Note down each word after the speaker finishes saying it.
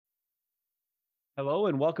Hello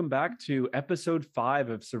and welcome back to episode 5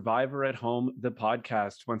 of Survivor at Home, the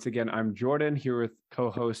podcast. Once again, I'm Jordan here with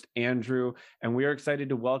co-host Andrew, and we are excited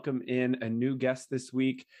to welcome in a new guest this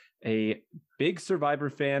week, a big Survivor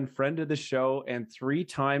fan, friend of the show, and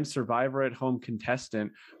 3-time Survivor at Home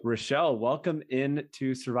contestant, Rochelle. Welcome in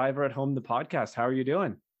to Survivor at Home, the podcast. How are you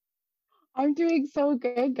doing? I'm doing so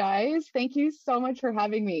good, guys. Thank you so much for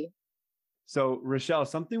having me. So, Rochelle,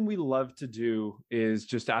 something we love to do is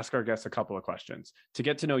just ask our guests a couple of questions to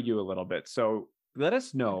get to know you a little bit. So, let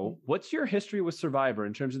us know, what's your history with Survivor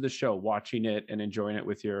in terms of the show, watching it and enjoying it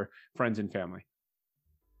with your friends and family?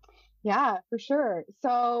 Yeah, for sure.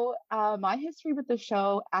 So, my history with the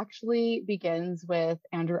show actually begins with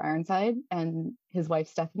Andrew Ironside and his wife,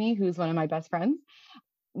 Stephanie, who's one of my best friends.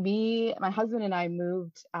 My husband and I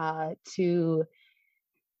moved to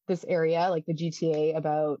this area, like the GTA,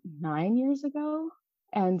 about 9 years ago.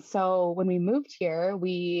 And so when we moved here,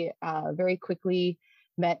 we very quickly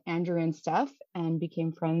met Andrew and Steph and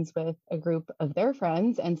became friends with a group of their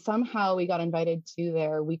friends. And somehow we got invited to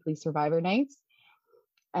their weekly Survivor nights.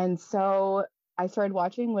 And so I started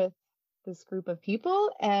watching with this group of people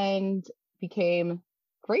and became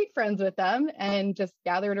great friends with them and just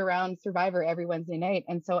gathered around Survivor every Wednesday night.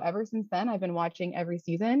 And so ever since then, I've been watching every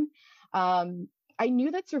season. I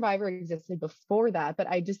knew that Survivor existed before that, but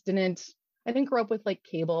I didn't grow up with like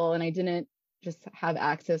cable, and I didn't just have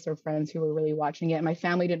access or friends who were really watching it. My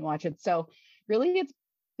family didn't watch it. So really it's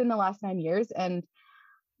been the last 9 years. And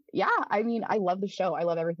yeah, I mean, I love the show. I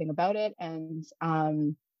love everything about it. And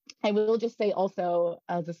I will just say also,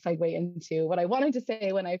 as a segue into what I wanted to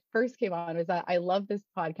say when I first came on, is that I love this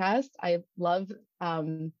podcast. I love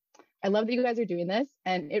that you guys are doing this.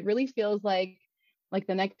 And it really feels like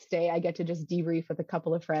the next day I get to just debrief with a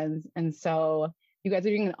couple of friends. And so you guys are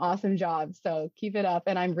doing an awesome job. So keep it up.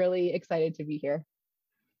 And I'm really excited to be here.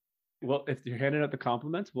 Well, if you're handing out the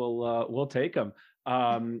compliments, we'll take them.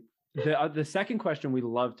 The second question we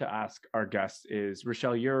love to ask our guests is,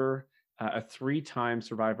 Rochelle, you're a 3-time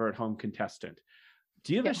Survivor at Home contestant.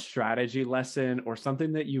 Do you have a strategy lesson or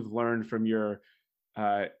something that you've learned from your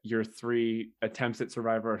 3 attempts at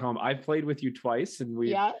Survivor at Home? I've played with you twice, and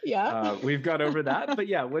we've got over that. But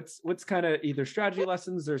yeah, what's kind of either strategy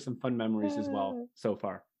lessons or some fun memories as well so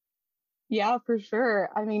far? Yeah, for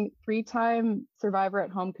sure. I mean, 3-time Survivor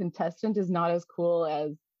at Home contestant is not as cool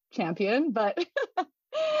as champion, but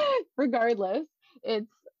regardless, it's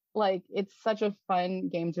such a fun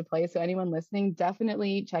game to play. So anyone listening,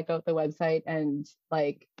 definitely check out the website and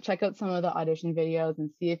check out some of the audition videos and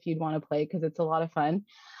see if you'd want to play, because it's a lot of fun.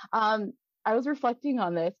 I was reflecting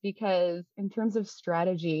on this because in terms of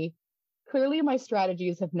strategy, clearly my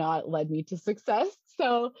strategies have not led me to success.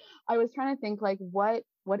 So I was trying to think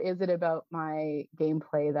what is it about my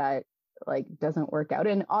gameplay that doesn't work out?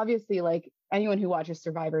 And obviously, anyone who watches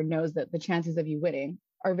Survivor knows that the chances of you winning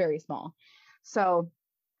are very small. So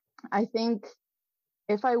I think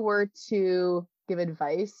if I were to give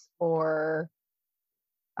advice, or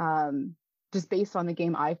just based on the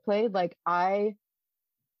game I've played, I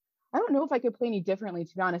don't know if I could play any differently,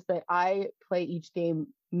 to be honest, but I play each game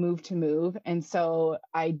move to move. And so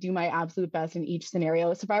I do my absolute best in each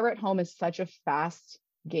scenario. Survivor at Home is such a fast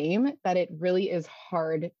game that it really is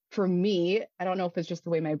hard for me. I don't know if it's just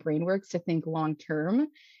the way my brain works, to think long term.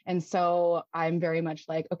 And so I'm very much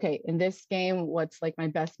okay, in this game, what's my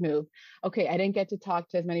best move? Okay, I didn't get to talk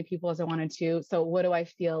to as many people as I wanted to. So what do I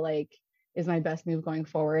feel is my best move going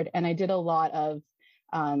forward? And I did a lot of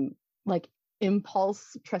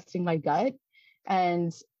impulse, trusting my gut.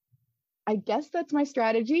 And I guess that's my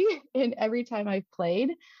strategy in every time I've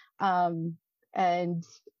played. And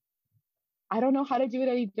I don't know how to do it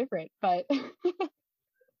any different, but I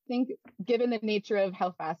think given the nature of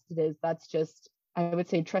how fast it is, that's just, I would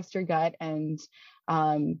say, trust your gut and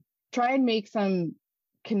try and make some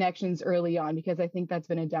connections early on, because I think that's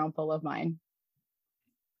been a downfall of mine.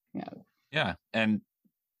 Yeah. And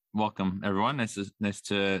welcome everyone. Nice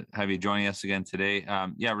to have you joining us again today.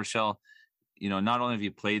 Rochelle, not only have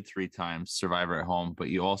you played 3 times Survivor at Home, but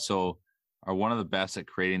you also are one of the best at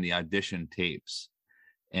creating the audition tapes.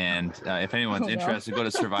 And if anyone's interested, go to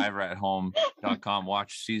survivораthome.com,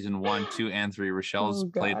 watch season 1, 2, and 3. Rochelle's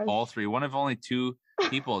played all 3. One of only 2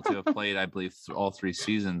 people to have played, I believe, all 3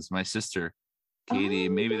 seasons. My sister, Katie,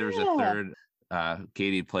 there's a third,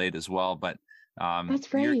 Katie played as well. But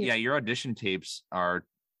that's right. Your audition tapes are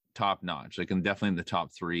top notch, and definitely in the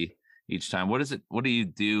top 3 each time. What do you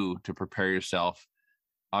do to prepare yourself?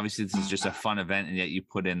 Obviously, this is just a fun event, and yet you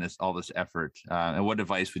put in all this effort. And what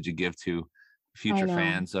advice would you give to future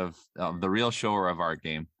fans of the real show or of our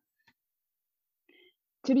game?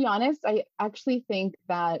 To be honest, I actually think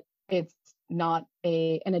that it's not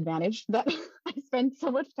an advantage that I spend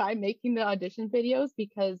so much time making the audition videos,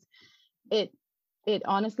 because it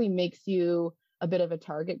honestly makes you a bit of a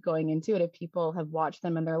target going into it if people have watched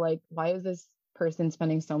them and they're like, why is this person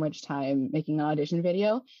spending so much time making an audition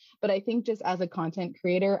video? But I think just as a content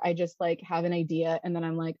creator, I just like have an idea and then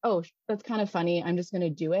I'm like, oh, that's kind of funny, I'm just going to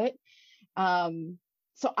do it.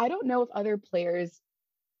 So I don't know if other players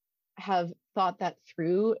have thought that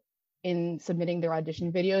through in submitting their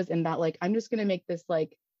audition videos, and that like, I'm just going to make this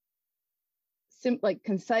like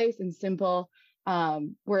concise and simple.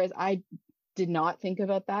 Whereas I did not think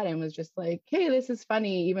about that and was just like, hey, this is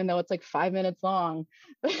funny, even though it's like 5 minutes long.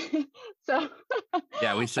 So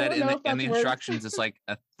yeah, we said in the instructions, it's like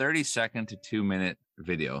a 30-second to 2-minute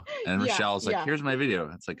video. And Rochelle's like, here's my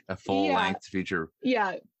video. It's like a full length feature.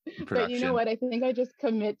 Yeah. Production. But you know what? I think I just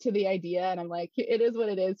commit to the idea and I'm like, it is what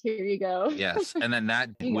it is. Here you go. Yes. And then that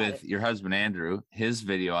with your husband, Andrew, his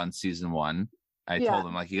video on season 1, I told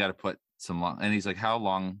him like, you got to put some long, and he's like, how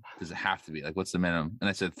long does it have to be? Like, what's the minimum? And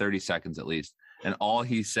I said 30 seconds at least. And all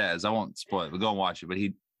he says, I won't spoil it, but go and watch it. But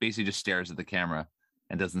he basically just stares at the camera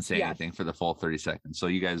and doesn't say anything for the full 30 seconds. So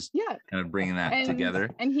you guys kind of bringing that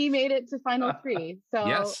together. And he made it to final 3. So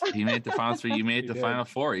yes, he made it to final 3. You made it to final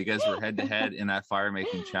 4. You guys were head to head in that fire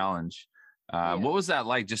making challenge. What was that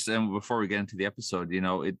like? Just before we get into the episode, you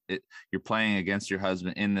know, you're playing against your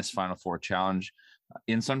husband in this final 4 challenge.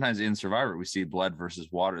 Sometimes in Survivor, we see blood versus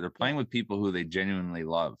water. They're playing with people who they genuinely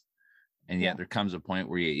love. And yet there comes a point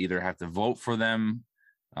where you either have to vote for them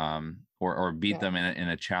or beat them in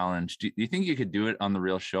a challenge. Do you think you could do it on the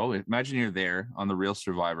real show? Imagine you're there on the real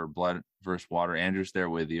Survivor, blood versus water. Andrew's there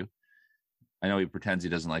with you. I know he pretends he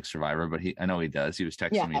doesn't like Survivor, but I know he does. He was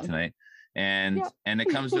texting me tonight. And it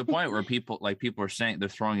comes to a point where people are saying, they're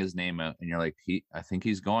throwing his name out and you're like, I think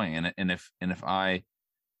he's going. And if I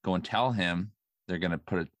go and tell him, they're going to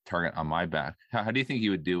put a target on my back. How do you think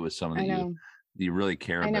you would do with someone that you really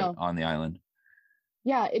care about on the island?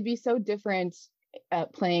 Yeah, it'd be so different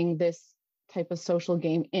playing this type of social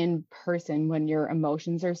game in person when your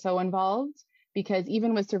emotions are so involved, because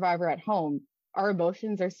even with Survivor at home, our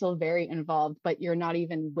emotions are still very involved, but you're not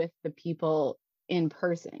even with the people in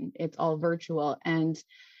person. It's all virtual. And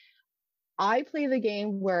I play the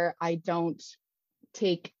game where I don't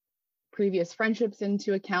take previous friendships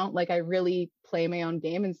into account. Like I really play my own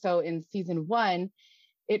game. And so in season 1,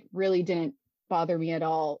 it really didn't bother me at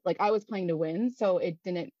all. Like I was playing to win, so it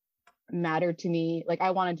didn't matter to me. Like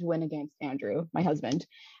I wanted to win against Andrew, my husband.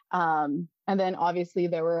 And then obviously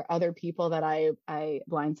there were other people that I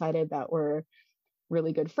blindsided that were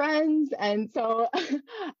really good friends. And so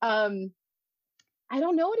I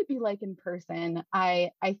don't know what it'd be like in person.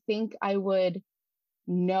 I think I would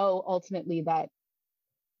know ultimately that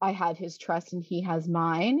I have his trust and he has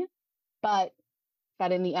mine, but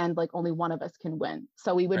that in the end, like only one of us can win.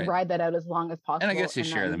 So we would ride that out as long as possible. And I guess you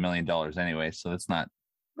share the $1 million anyway, so it's not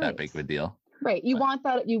that big of a deal. Right. You want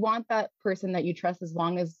that person that you trust as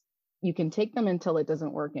long as you can take them until it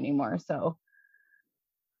doesn't work anymore. So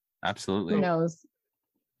absolutely. Who knows?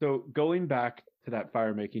 So going back to that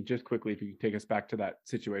fire making, just quickly, if you could take us back to that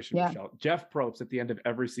situation, Michelle. Jeff Probst at the end of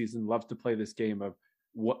every season loves to play this game of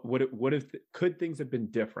could things have been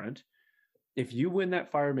different? If you win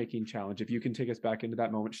that fire making challenge, if you can take us back into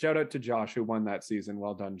that moment, shout out to Josh who won that season.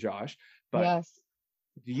 Well done, Josh. But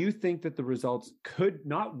do you think that the results could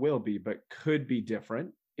be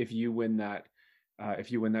different if you win that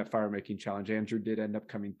fire making challenge? Andrew did end up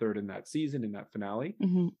coming 3rd in that season, in that finale.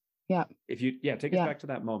 Mm-hmm. Yeah. If you take us back to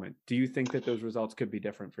that moment, do you think that those results could be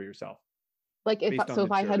different for yourself? Like if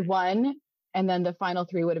I had won and then the final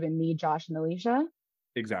 3 would have been me, Josh, and Alicia.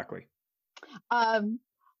 Exactly.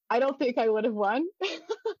 I don't think I would have won.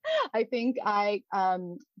 I think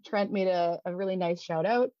Trent made a really nice shout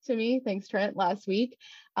out to me. Thanks, Trent, last week,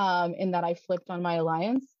 in that I flipped on my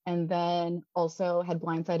alliance and then also had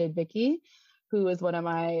blindsided Vicky, who is one of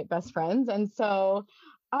my best friends. And so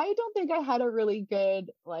I don't think I had a really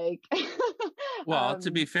good, like, well,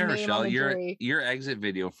 to be fair, Rochelle, your exit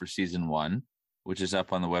video for season 1, which is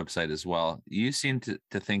up on the website as well, you seem to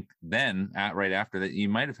think then right after that you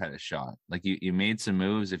might have had a shot. Like you made some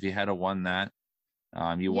moves. If you had won that,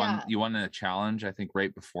 you won a challenge, I think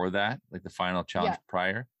right before that, like the final challenge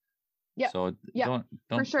prior. Yeah. So don't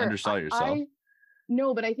undersell yourself.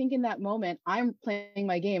 No, but I think in that moment I'm playing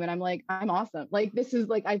my game and I'm like, I'm awesome. Like this is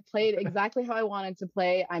like, I played exactly how I wanted to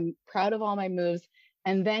play. I'm proud of all my moves.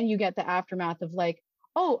 And then you get the aftermath of like,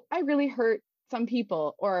 oh, I really hurt some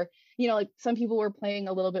people, or, you know, like some people were playing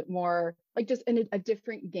a little bit more like just in a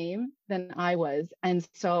different game than I was. And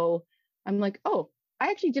so I'm like, oh,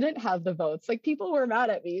 I actually didn't have the votes. Like people were mad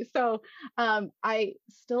at me. So I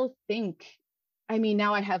still think I mean,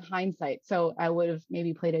 now I have hindsight, so I would have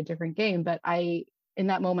maybe played a different game, but in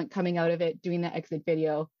that moment coming out of it, doing the exit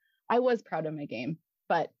video, I was proud of my game,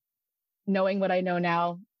 but knowing what I know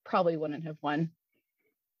now, probably wouldn't have won.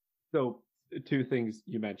 So 2 things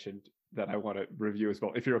you mentioned that I want to review as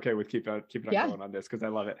well, if you're okay with keep on going on this, because I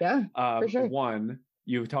love it. Yeah, for sure. One,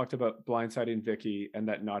 you've talked about blindsiding Vicky and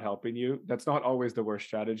that not helping you. That's not always the worst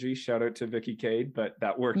strategy. Shout out to Vicky Cade, but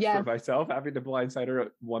that worked for myself. Having to blindside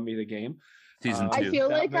her won me the game. Season 2. I feel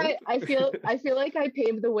like I feel like I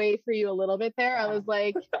paved the way for you a little bit there. I was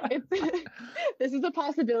like, this is a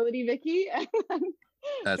possibility, Vicky.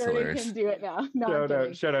 That's Jordan hilarious. Can do it now.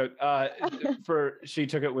 No, shout out. She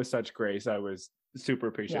took it with such grace. I was super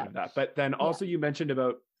appreciative of that. But then also you mentioned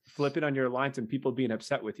about flipping on your alliance and people being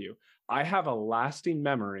upset with you. I have a lasting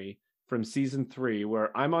memory from season 3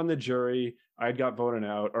 where I'm on the jury. I got voted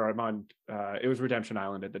out, or I'm on, it was Redemption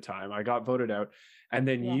Island at the time. I got voted out, and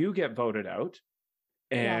then you get voted out,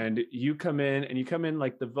 and you come in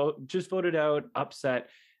like the vote just voted out, upset,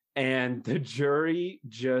 and the jury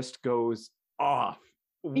just goes off.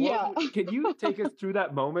 Can you take us through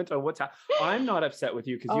that moment of what's happening? I'm not upset with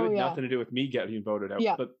you because you had nothing to do with me getting voted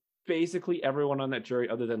out, but basically everyone on that jury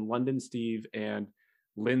other than London Steve and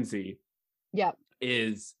Lindsay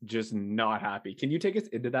is just not happy. Can you take us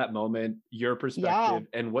into that moment, your perspective,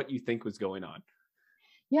 and what you think was going on?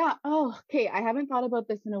 Oh, okay. I haven't thought about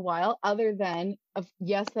this in a while, other than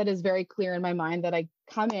yes, that is very clear in my mind that I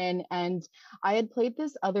come in and I had played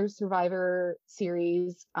this other Survivor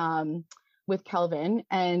series with Kelvin,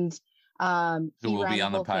 and who will be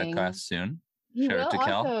on the podcast soon. Shout out to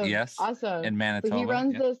Kel. Yes. Awesome. In Manitoba. So he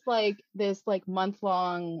runs this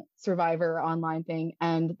month-long Survivor online thing,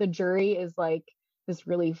 and the jury is like this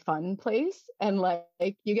really fun place. And like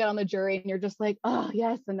you get on the jury and you're just like, oh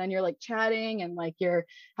yes. And then you're like chatting and like you're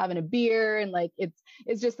having a beer, and like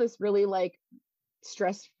it's just this really like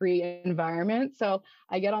stress-free environment. So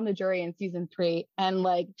I get on the jury in season 3 and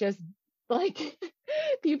like just like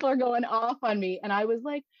people are going off on me. And I was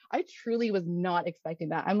like, I truly was not expecting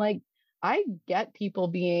that. I'm like, I get people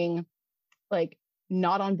being like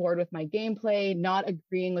not on board with my gameplay, not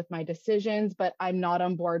agreeing with my decisions, but I'm not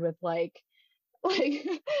on board with like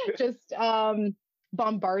just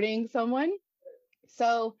bombarding someone.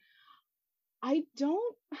 So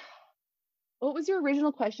what was your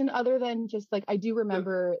original question, other than just like I do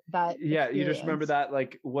remember that experience. You just remember that,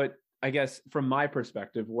 like, what I guess from my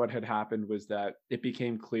perspective, what had happened was that it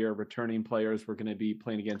became clear returning players were going to be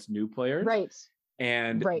playing against new players. Right.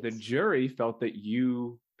 And the jury felt that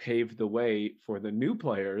you paved the way for the new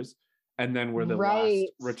players and then were the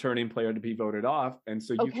last returning player to be voted off. And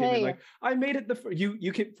so you came in like, I made it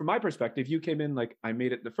you came, from my perspective, you came in like, I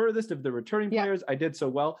made it the furthest of the returning players. I did so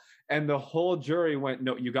well. And the whole jury went,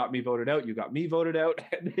 no, you got me voted out. You got me voted out.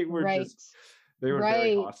 And they were they were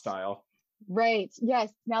very hostile. Right.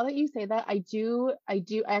 Yes. Now that you say that, I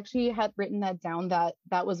actually had written that down,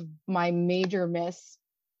 that was my major miss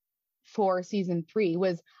for season 3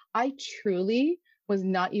 was I truly was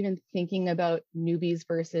not even thinking about newbies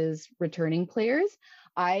versus returning players.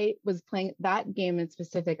 I was playing that game in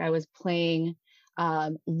specific. I was playing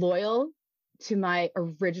loyal to my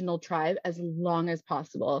original tribe as long as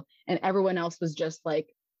possible. And everyone else was just like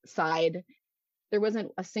side. There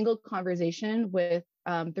wasn't a single conversation with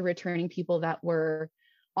the returning people that were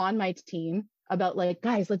on my team about like,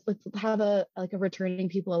 guys, let's have a returning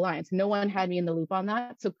people alliance. No one had me in the loop on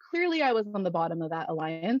that. So clearly I was on the bottom of that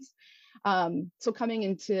alliance. So coming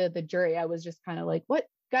into the jury, I was just kind of like, what,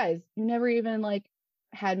 guys, you never even like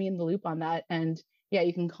had me in the loop on that. And yeah,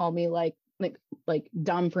 you can call me like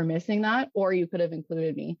dumb for missing that, or you could have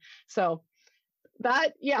included me. So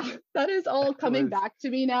that is all coming back to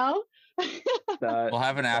me now. We'll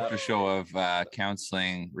have an after show of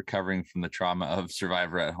counseling, recovering from the trauma of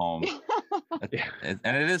Survivor at Home. And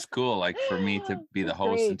it is cool, like for me to be the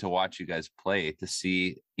host and to watch you guys play, to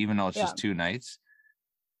see, even though it's just 2 nights,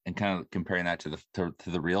 and kind of comparing that to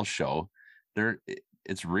the real show,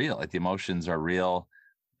 it's real. Like the emotions are real.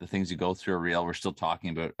 The things you go through are real. We're still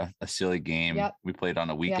talking about a silly game we played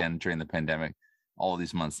on a weekend during the pandemic all of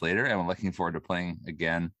these months later, and we're looking forward to playing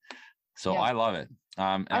again. So I love it.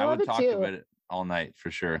 And I would talk about it all night for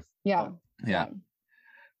sure. Yeah.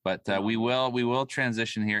 But we will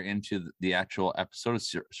transition here into the actual episode of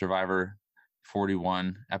Survivor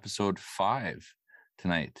 41, episode 5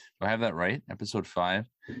 tonight. Do I have that right? Episode 5.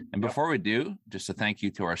 And before we do, just a thank you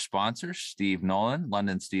to our sponsor, Steve Nolan,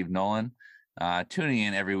 London Steve Nolan, tuning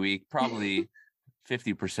in every week, probably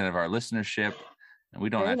 50% of our listenership. And we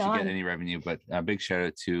don't actually get any revenue, but a big shout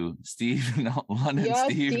out to Steve, London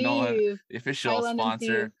Steve Nolan, the official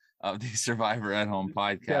sponsor of the Survivor at Home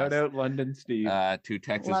podcast. Shout out London Steve. To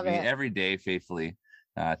Texas Love me it. every day faithfully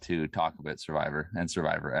to talk about Survivor and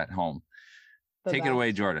Survivor at Home. The Take it away,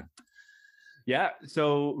 best. Jordan. Yeah,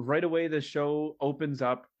 so right away the show opens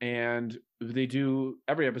up and they do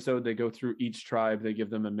every episode, they go through each tribe, they give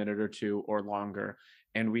them a minute or two or longer.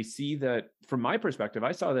 And we see that from my perspective,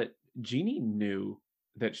 I saw that Jeannie knew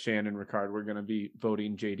that Shan and Ricard were going to be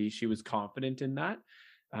voting JD. She was confident in that,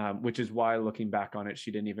 which is why looking back on it,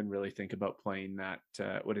 she didn't even really think about playing that,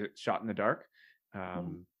 what is it, Shot in the Dark.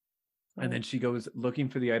 And then she goes looking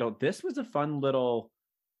for the idol. This was a fun little,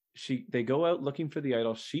 they go out looking for the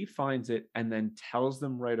idol. She finds it and then tells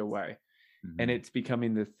them right away. And it's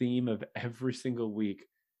becoming the theme of every single week.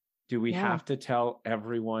 Do we have to tell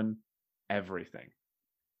everyone everything?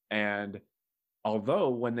 And although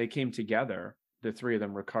when they came together, the three of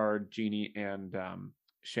them, Ricard, Jeannie, and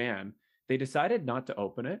Shan, they decided not to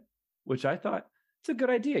open it, which I thought it's a good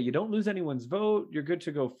idea. You don't lose anyone's vote. You're good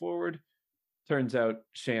to go forward. Turns out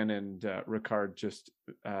Shan and Ricard just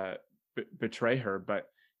betray her. But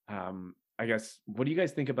I guess, what do you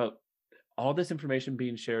guys think about all this information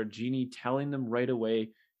being shared? Jeannie telling them right away,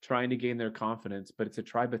 trying to gain their confidence, but it's a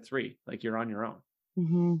tribe of three. Like, you're on your own.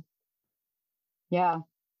 Mm-hmm. Yeah,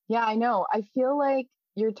 I know. I feel like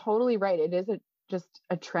you're totally right. It is just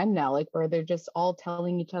a trend now, like where they're just all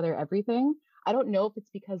telling each other everything. I don't know if it's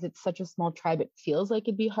because it's such a small tribe, it feels like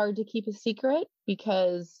it'd be hard to keep a secret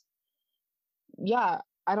because, I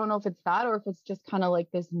don't know if it's that or if it's just kind of like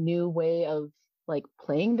this new way of like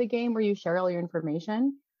playing the game where you share all your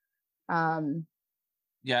information. I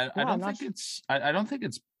don't think it's I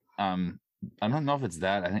don't know if it's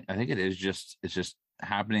that. I think it's just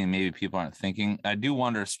happening. Maybe people aren't thinking. I do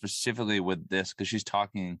wonder specifically with this, because she's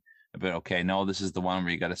talking about, okay, no, this is the one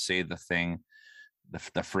where you got to say the thing,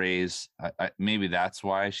 the phrase. Maybe that's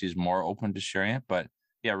why she's more open to sharing it. But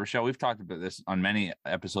yeah, Rochelle, we've talked about this on many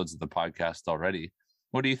episodes of the podcast already.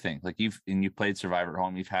 What do you think? Like, you played Survivor at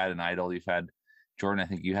Home, you've had an idol, you've had Jordan, I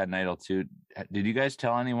think you had an idol too. Did you guys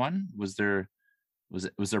tell anyone? Was there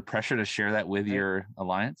pressure to share that with your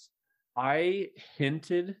alliance? I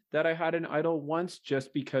hinted that I had an idol once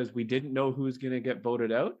just because we didn't know who was going to get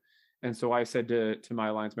voted out. And so I said to my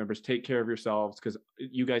alliance members, take care of yourselves, because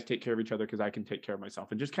you guys take care of each other, because I can take care of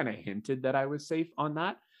myself, and just kind of hinted that I was safe on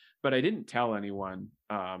that. But I didn't tell anyone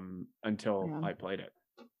until I played it.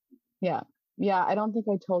 Yeah, I don't think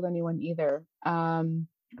I told anyone either.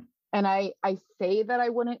 And I say that I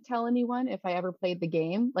wouldn't tell anyone if I ever played the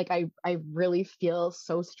game. Like, I really feel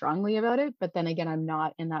so strongly about it. But then again, I'm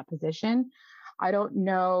not in that position. I don't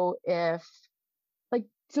know if, like,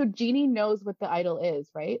 so Jeannie knows what the idol is,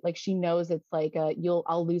 right? Like, she knows it's like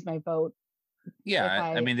I'll lose my vote.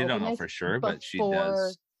 Yeah, I mean, they don't know for sure, but she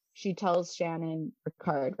does. She tells Shannon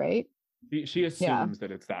Ricard, right? She assumes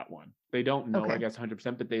that it's that one. They don't know, I guess,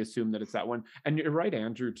 100%, but they assume that it's that one. And you're right,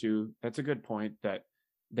 Andrew, too. That's a good point, that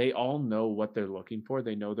they all know what they're looking for.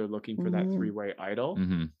 They know they're looking for that three-way idol.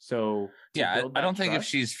 So yeah, I don't think if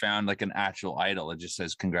she's found like an actual idol, it just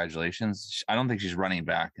says congratulations. I don't think she's running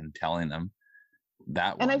back and telling them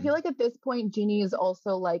that one. And I feel like at this point, Jeannie is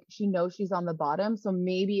also like, she knows she's on the bottom. So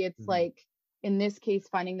maybe it's like, in this case,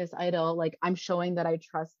 finding this idol, like, I'm showing that I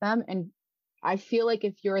trust them. And I feel like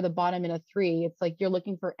if you're the bottom in a three, it's like you're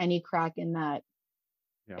looking for any crack in that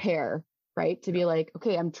pair, right? To be like,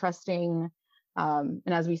 okay, I'm trusting. And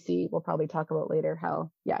as we see, we'll probably talk about later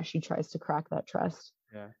how, she tries to crack that trust.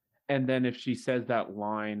 Yeah. And then if she says that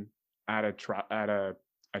line at a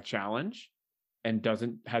challenge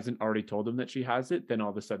and hasn't already told them that she has it, then all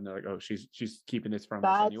of a sudden they're like, oh, she's keeping this from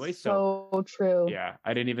us anyway. So true. Yeah.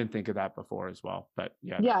 I didn't even think of that before as well, but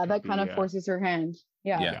that kind of forces her hand.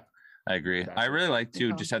 Yeah. I agree. Exactly. I really like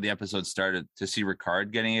to just how the episode started to see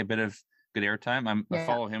Ricard getting a bit of good airtime. I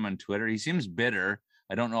follow him on Twitter. He seems bitter.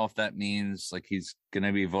 I don't know if that means like he's going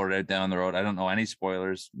to be voted out down the road. I don't know any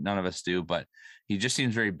spoilers. None of us do, but he just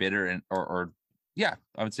seems very bitter and I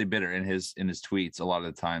would say bitter in his tweets a lot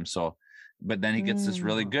of the time. So, but then he gets this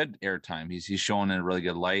really good airtime. He's shown in a really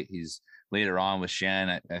good light. He's later on with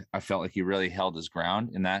Shan. I felt like he really held his ground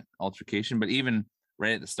in that altercation, but even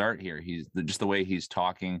right at the start here, he's just the way he's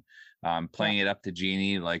talking, playing it up to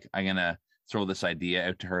Jeannie. Like, I'm going to throw this idea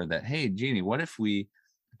out to her that, hey, Jeannie, what if we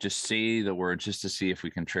just say the word just to see if we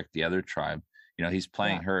can trick the other tribe? You know, he's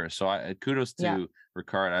playing her. So kudos to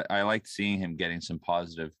Ricard. I liked seeing him getting some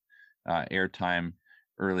positive airtime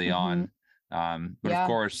early on. But of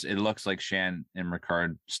course, it looks like Shan and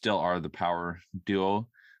Ricard still are the power duo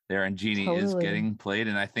there, and Jeannie is getting played.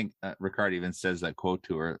 And I think Ricard even says that quote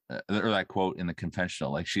to her, or that quote in the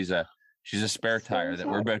confessional, like she's a spare tire that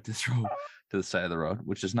we're about to to the side of the road,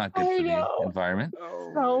 which is not good I for know. the environment.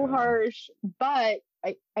 So harsh. But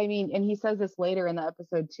I mean, and he says this later in the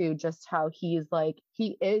episode too, just how he's like,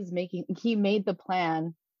 he made the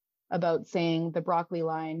plan about saying the broccoli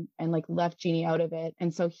line and like left Jeannie out of it.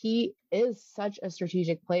 And so he is such a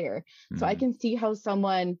strategic player. So I can see how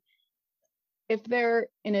someone, if they're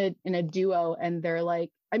in a duo and they're like,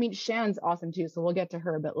 I mean, Shan's awesome too, so we'll get to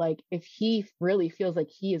her, but like if he really feels like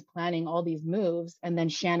he is planning all these moves and then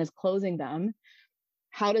Shan is closing them,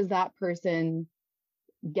 how does that person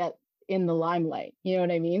get in the limelight? You know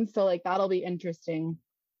what I mean? So like that'll be interesting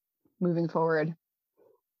moving forward.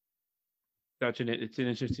 It's an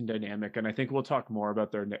interesting dynamic, and I think we'll talk more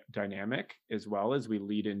about their dynamic as well as we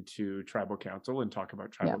lead into Tribal Council and talk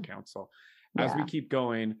about Tribal Council. As we keep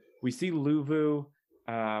going, we see Luvu.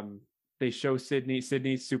 They show Sydney.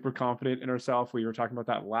 Sydney's super confident in herself. We were talking about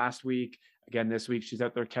that last week. Again, this week she's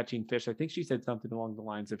out there catching fish. I think she said something along the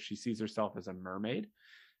lines of she sees herself as a mermaid.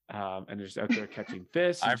 And just out there catching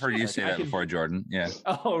fish. I've heard you say that before, Jordan. Yeah.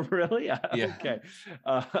 Oh, really? Yeah. Okay.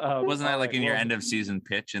 Wasn't that like in your end of season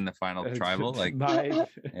pitch in the final tribal? Like,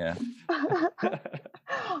 yeah.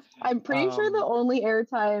 I'm pretty sure the only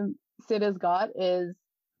airtime Sid has got is,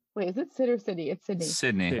 wait, is it Sid or Sydney? It's Sydney.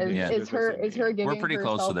 Sydney. Is her giving? We're pretty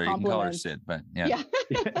close to there. You can call her Sid, but yeah.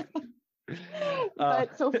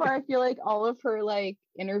 But so far, I feel like all of her like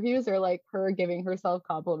interviews are like her giving herself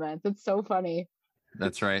compliments. It's so funny.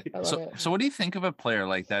 That's right. So what do you think of a player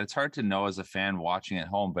like that? It's hard to know as a fan watching at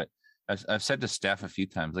home, but I've said to Steph a few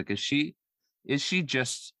times, like, is she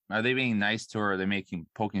just, are they being nice to her? Are they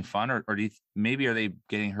poking fun, or do maybe are they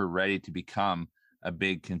getting her ready to become a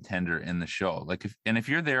big contender in the show? Like, if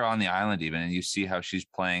you're there on the island even, and you see how she's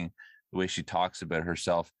playing, the way she talks about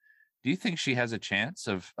herself, do you think she has a chance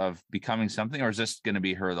of becoming something, or is this going to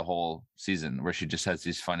be her the whole season where she just has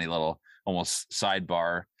these funny little almost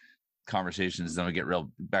sidebar conversations, then we get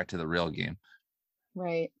back to the real game?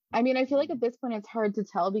 Right. I mean, I feel like at this point it's hard to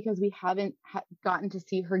tell because we haven't gotten to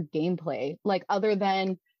see her gameplay, like other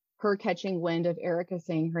than her catching wind of Erica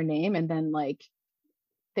saying her name, and then like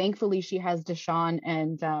thankfully she has Deshawn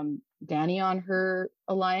and Danny on her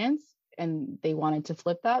alliance, and they wanted to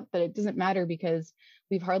flip that, but it doesn't matter because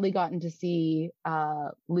we've hardly gotten to see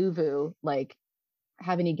Luvu like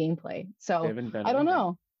have any gameplay. So I don't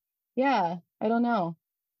know. Yeah, I don't know.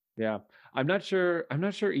 Yeah, I'm not sure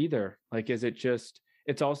either. Like, is it just,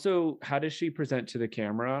 it's also, how does she present to the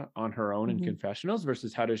camera on her own in confessionals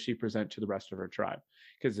versus how does she present to the rest of her tribe?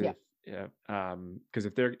 Because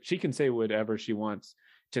if she can say whatever she wants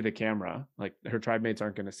to the camera, like her tribe mates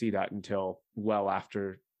aren't going to see that until well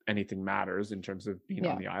after anything matters in terms of being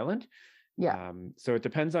on the island. So it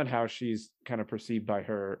depends on how she's kind of perceived by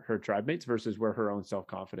her tribe mates versus where her own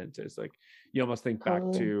self-confidence is. Like, you almost think back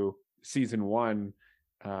to season 1,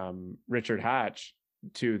 Richard Hatch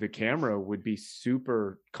to the camera would be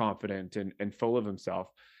super confident and full of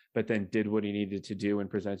himself, but then did what he needed to do in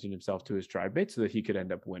presenting himself to his tribe mates so that he could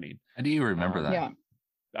end up winning. How do you remember that? Yeah.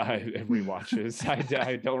 Rewatches.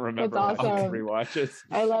 I don't remember. It's awesome. Rewatches.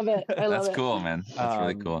 I love it. That's cool, man. That's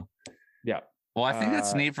really cool. Yeah. Well, I think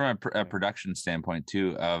that's neat from a production standpoint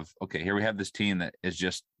too, of, okay, here we have this team that is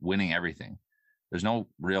just winning everything. There's no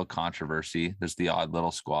real controversy. There's the odd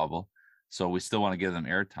little squabble. So we still want to give them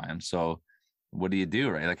airtime. So what do you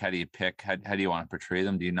do, right? Like, how do you pick? How do you want to portray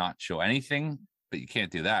them? Do you not show anything? But you can't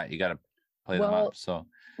do that. You got to play them up. So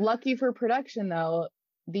lucky for production, though,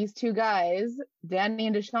 these two guys, Danny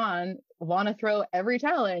and Deshawn, want to throw every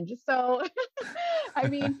challenge. So, I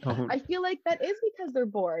mean, I feel like that is because they're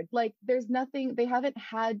bored. Like, there's nothing, they haven't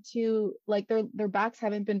had to, like, their backs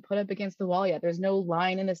haven't been put up against the wall yet. There's no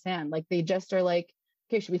line in the sand. Like, they just are like,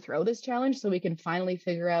 okay, should we throw this challenge so we can finally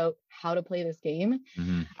figure out how to play this game?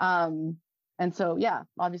 And so, yeah,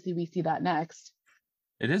 obviously we see that next.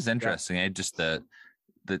 It is interesting. Yeah. Just that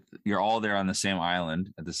you're all there on the same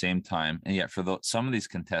island at the same time. And yet for some of these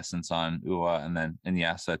contestants on Ua and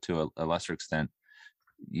Yasa to a lesser extent,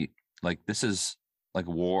 this is like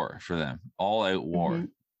war for them, all out war.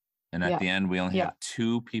 And at the end, we only have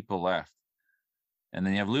 2 people left. And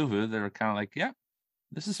then you have Luvu that are kind of like,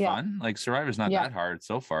 this is fun. Like, Survivor's not that hard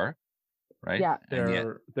so far, right? Yeah.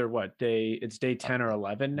 They're what, it's day 10 or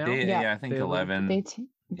 11 now? I think 11.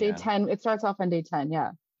 Day 10. It starts off on day 10.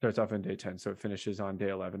 Yeah. Starts off on day 10. So it finishes on day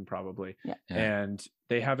 11 probably. Yeah. And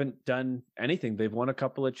they haven't done anything. They've won a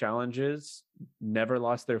couple of challenges, never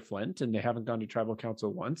lost their flint, and they haven't gone to Tribal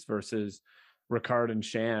Council once, versus Ricard and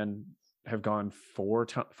Shan have gone 4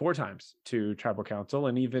 times to Tribal Council.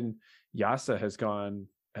 And even Yasa has gone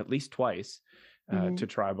at least twice to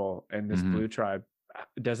Tribal. And this blue tribe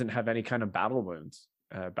doesn't have any kind of battle wounds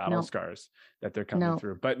battle No. scars that they're coming No.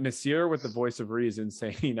 through. But Nasir, with the voice of reason,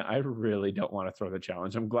 saying, I really don't want to throw the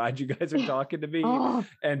challenge. I'm glad you guys are talking to me Oh,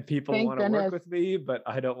 and people thank want to work goodness. with me, but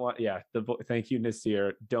I don't want, thank you,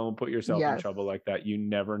 Nasir. Don't put yourself in Yes. trouble like that. You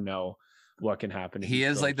never know what can happen. if He you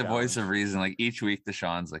is throw a like the voice of challenge. reason. Like each week,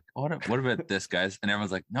 Deshaun's like, what about this, guys? And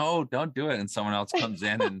everyone's like, no, don't do it. And someone else comes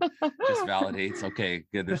in and just validates, okay,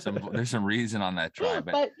 good. There's some reason on that try.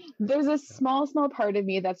 But there's a small part of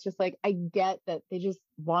me that's just like, I get that they just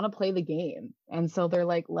want to play the game. And so they're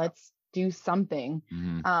like, let's do something.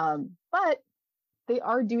 Mhm. But they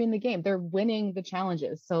are doing the game. They're winning the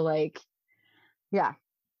challenges. So like, yeah.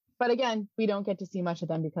 But again, we don't get to see much of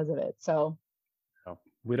them because of it. So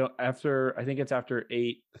We don't I think it's after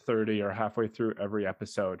 8:30 or halfway through every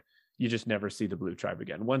episode, you just never see the Blue Tribe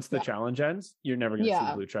again. Once the challenge ends, you're never going to see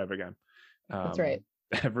the Blue Tribe again. That's right.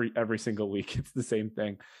 Every single week, it's the same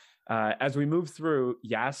thing. As we move through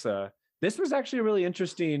Yasa, this was actually a really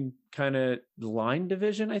interesting kind of line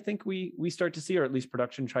division. I think we start to see, or at least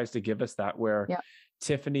production tries to give us that, where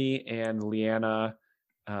Tiffany and Leanna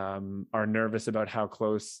are nervous about how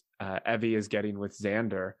close Evie is getting with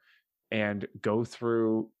Xander, and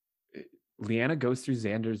Leanna goes through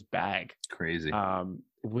Xander's bag. Crazy.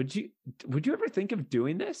 Would you ever think of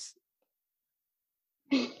doing this?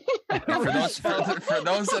 For those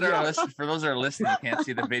that are listening, can't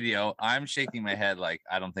see the video. I'm shaking my head like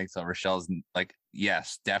I don't think so. Rochelle's like,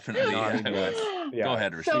 yes, definitely. Go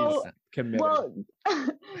ahead, Rochelle. Well,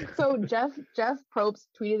 so Jeff Probst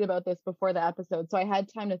tweeted about this before the episode, so I had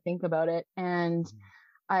time to think about it, and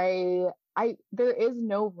there is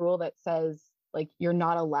no rule that says like you're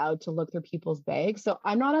not allowed to look through people's bags. So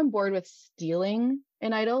I'm not on board with stealing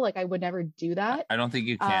an idol. Like I would never do that. I don't think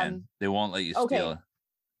you can. They won't let you steal it.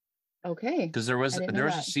 Okay. Because there was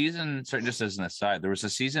a season, sorry, just as an aside, there was a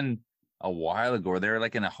season a while ago where they were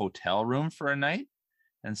like in a hotel room for a night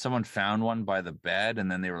and someone found one by the bed and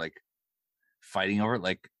then they were like fighting over it,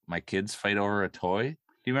 like my kids fight over a toy. Do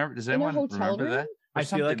you remember? Does anyone remember that? I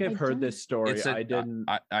feel like I've heard this story. I didn't.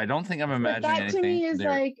 I don't think I'm imagining that anything. To me is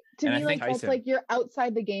like that's like you're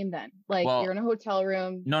outside the game then. Like you're in a hotel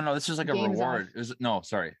room. No, this is like a reward. It was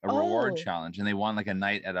reward challenge, and they won like a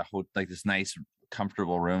night at like this nice,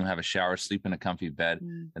 comfortable room, have a shower, sleep in a comfy bed,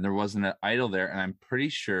 and there wasn't an idol there. And I'm pretty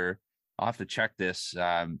sure I'll have to check this,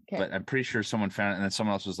 but I'm pretty sure someone found it, and then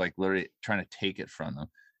someone else was like literally trying to take it from them.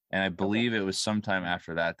 And I believe it was sometime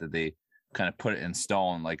after that they kind of put it in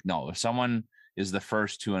stone. Like, no, if someone is the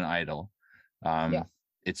first to an idol,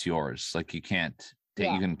 it's yours. Like you can't take,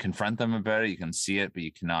 you can confront them about it, you can see it, but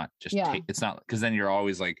you cannot just take. It's not, because then you're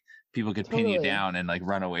always like people could pin you down and like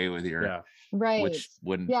run away with your which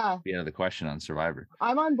wouldn't be out of the question on Survivor.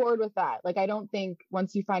 I'm on board with that. Like I don't think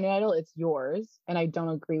once you find an idol, it's yours, and I don't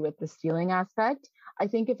agree with the stealing aspect. I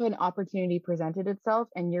think if an opportunity presented itself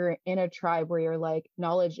and you're in a tribe where you're like,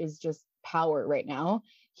 knowledge is just power right now.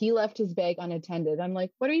 He left his bag unattended. I'm like,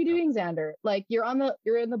 what are you doing, Xander? Like you're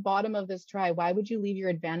in the bottom of this tribe. Why would you leave your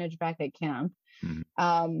advantage back at camp?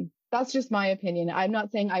 That's just my opinion. I'm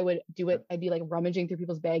not saying I would do it. I'd be like rummaging through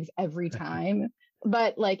people's bags every time.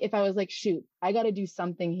 But like if I was like, shoot, I got to do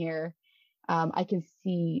something here, I can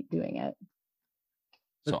see doing it.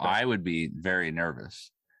 So I would be very nervous.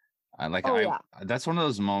 That's one of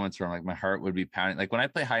those moments where I'm like, my heart would be pounding. Like when I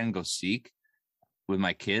play hide and go seek with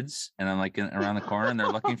my kids and I'm like around the corner and they're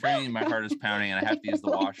looking for me, my heart is pounding and I have to use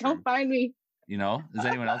the washroom. Don't find me. You know, does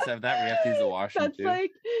anyone else have that? We have to use the washroom. That's too.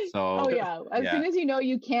 Like, so as soon as you know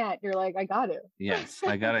you can't, you're like, I got it. Yes,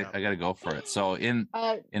 I gotta go for it. So in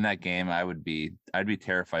that game, I'd be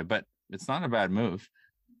terrified, but it's not a bad move.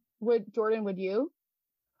 Would you?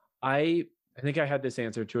 I think I had this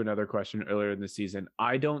answer to another question earlier in the season.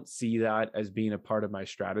 I don't see that as being a part of my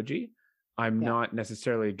strategy. I'm not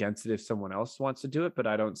necessarily against it if someone else wants to do it, but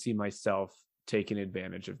I don't see myself taking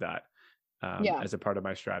advantage of that as a part of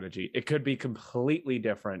my strategy. It could be completely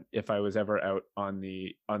different if I was ever out on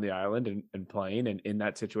the island and playing and in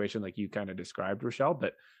that situation like you kind of described, Rochelle,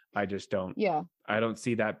 but I just don't. Yeah. I don't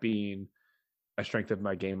see that being a strength of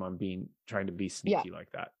my game on trying to be sneaky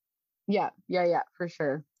like that. Yeah, for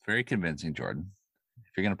sure. Very convincing, Jordan.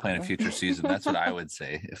 If you're going to play in a future season, that's what I would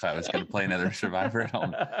say if I was going to play another Survivor at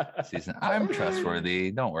Home season. I'm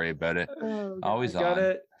trustworthy. Don't worry about it. Always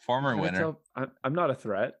on. Former winner. I'm not a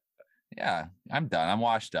threat. Yeah, I'm done. I'm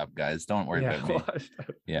washed up, guys. Don't worry about me.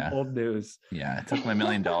 Yeah. Old news. Yeah, I took my $1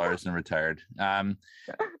 million and retired.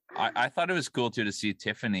 I thought it was cool too to see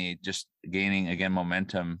Tiffany just gaining again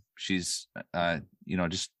momentum. She's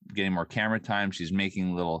just getting more camera time. She's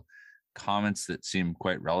making little comments that seem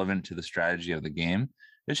quite relevant to the strategy of the game.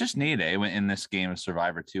 It's just neat, in this game of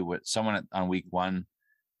Survivor too, with someone on week 1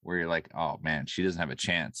 where you're like, oh man, she doesn't have a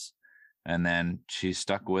chance. And then she's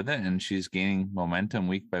stuck with it, and she's gaining momentum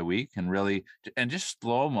week by week, and just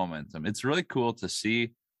slow momentum. It's really cool to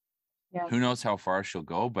see. Yeah. Who knows how far she'll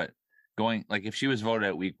go, but going, like, if she was voted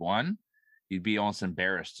out week 1, you'd be almost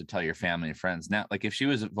embarrassed to tell your family and friends. Now, like, if she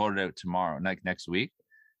was voted out tomorrow, like next week,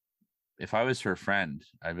 if I was her friend,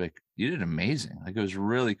 I'd be like, you did amazing. Like, it was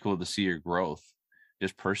really cool to see your growth,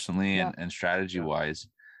 just personally and strategy wise.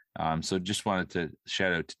 So just wanted to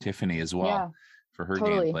shout out to Tiffany as well for her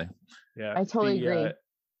gameplay. Yeah, I totally agree.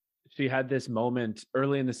 She had this moment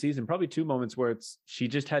early in the season, probably 2 moments, where she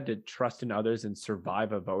just had to trust in others and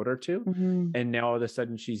survive a vote or two. Mm-hmm. And now all of a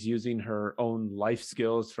sudden she's using her own life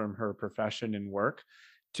skills from her profession and work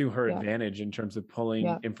to her advantage in terms of pulling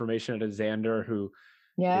information out of Xander, who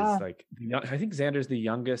is like, I think Xander's the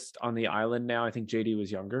youngest on the island now. I think JD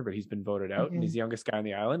was younger, but he's been voted out, and he's the youngest guy on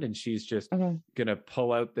the island. And she's just gonna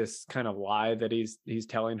pull out this kind of lie that he's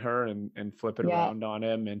telling her and flip it around on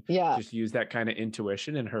him, and just use that kind of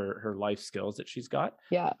intuition and her life skills that she's got.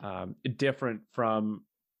 Different from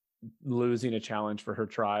losing a challenge for her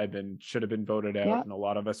tribe and should have been voted out, and a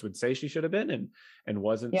lot of us would say she should have been and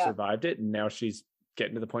wasn't, survived it, and now she's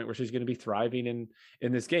getting to the point where she's going to be thriving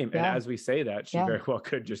in this game. And as we say that, she very well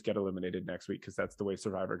could just get eliminated next week, because that's the way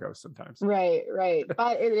Survivor goes sometimes. Right.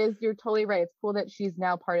 But you're totally right. It's cool that she's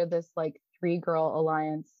now part of this like 3-girl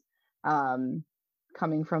alliance,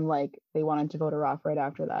 coming from, like, they wanted to vote her off right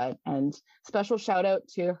after that. And special shout out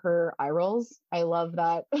to her eye rolls. I love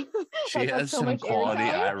that. She has some quality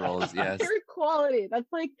eye rolls. Yes. Pure quality. That's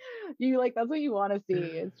like, that's what you want to see.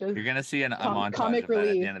 It's just, you're going to see a montage of that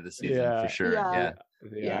at the end of the season for sure. Yeah.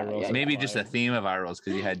 Maybe just a theme of eye rolls,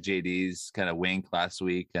 because you had JD's kind of wink last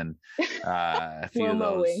week, and a few of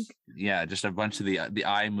those. Wink. Yeah. Just a bunch of the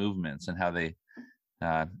eye movements and how they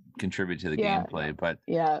contribute to the gameplay. But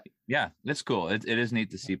it's cool. It is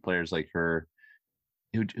neat to see players like her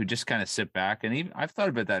who just kind of sit back. And even I've thought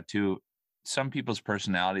about that too. Some people's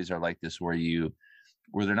personalities are like this, where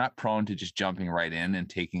they're not prone to just jumping right in and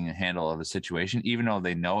taking a handle of a situation, even though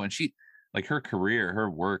they know. And she, like, her career, her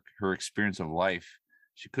work, her experience of life,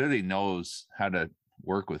 she clearly knows how to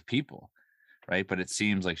work with people, right? But it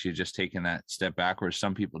seems like she's just taking that step backwards.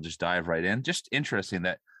 Some people just dive right in. Just interesting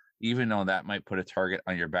that even though that might put a target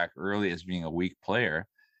on your back early as being a weak player,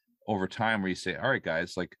 over time, where you say, all right,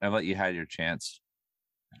 guys, like, I let you have your chance.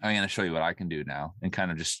 I'm going to show you what I can do now, and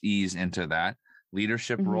kind of just ease into that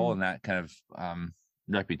leadership role and that kind of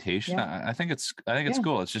reputation. I think it's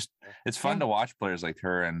cool. It's fun to watch players like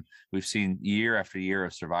her. And we've seen year after year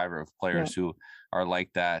of Survivor of players who are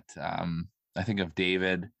like that. I think of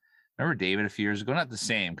David. Remember David a few years ago? Not the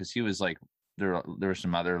same, because he was like, there was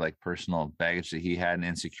some other like personal baggage that he had and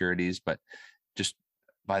insecurities, but just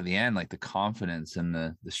by the end, like the confidence and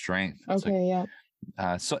the strength.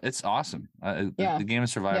 So it's awesome. The game of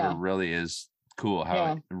Survivor really is cool.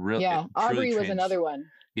 How it really, Aubrey was another one.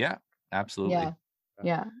 Yeah, absolutely.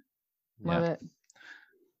 Yeah. Love it.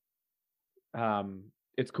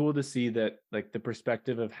 It's cool to see that, like, the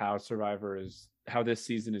perspective of how how this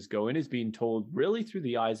season is going is being told really through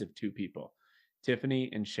the eyes of 2 people, Tiffany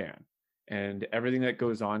and Shan. And everything that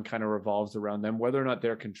goes on kind of revolves around them, whether or not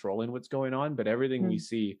they're controlling what's going on. But everything we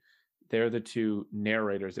see, they're the 2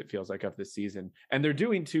 narrators, it feels like, of the season. And they're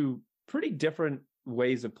doing 2 pretty different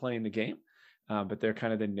ways of playing the game. But they're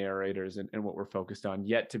kind of the narrators and what we're focused on.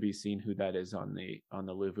 Yet to be seen who that is on the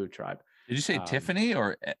Luvu tribe. Did you say Tiffany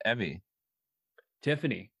or Evie?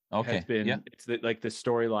 Tiffany. Okay. Has been, it's like the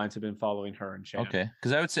storylines have been following her and Shan. Okay.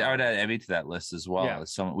 Because I would say I would add Evie to that list as well. Yeah.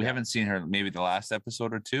 We haven't seen her maybe the last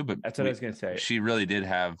episode or 2, but that's what I was going to say. She really did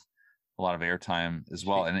have a lot of airtime as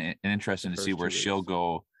well. And interesting to see where she'll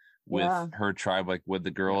go with her tribe, like with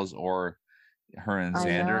the girls or her and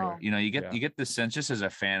Xander. You get this sense, just as a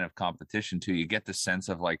fan of competition too, you get the sense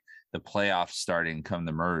of like the playoffs starting come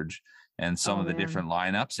the merge and some of the different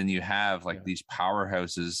lineups. And you have like these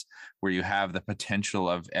powerhouses where you have the potential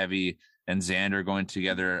of Evie and Xander going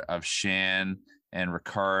together, of Shan and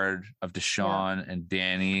Ricard, of Deshawn and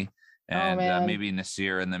Danny, and maybe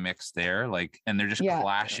Nasir in the mix there. Like, and they're just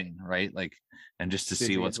clashing, right? Like, and just to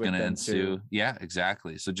see what's going to ensue. Too. Yeah,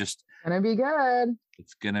 exactly. So just gonna be good.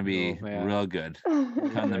 It's gonna be real good.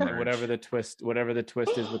 Whatever the twist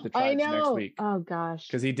is with the tribes next week. Oh gosh.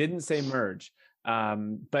 Because he didn't say merge.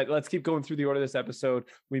 But let's keep going through the order of this episode.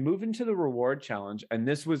 We move into the reward challenge, and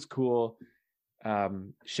this was cool.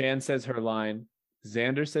 Shan says her line,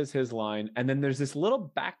 Xander says his line, and then there's this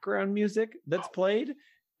little background music that's played.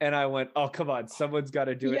 And I went, oh, come on, someone's got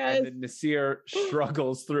to do it. And then Nasir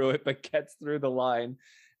struggles through it, but gets through the line.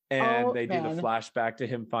 And they do the flashback to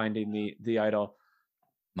him finding the idol.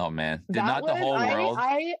 No, man. Did That not the was whole world?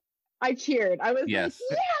 I cheered. I was Yes.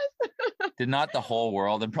 like, yes. Did not the whole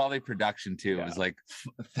world, and probably production too, Yeah. was like,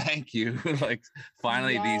 thank you. Like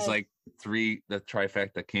finally these Yes. like the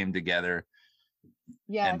trifecta came together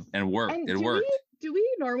Yes. and worked. And It worked. do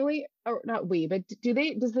we normally, or not we, but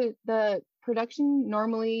does the production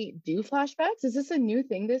normally do flashbacks? Is this a new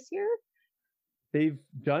thing this year? They've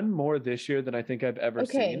done more this year than I think I've ever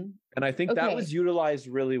Okay. seen. And I think that Okay. was utilized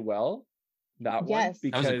really well. That one. Yes.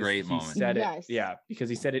 That was a Because great he moment. said it. Yes. Yeah, because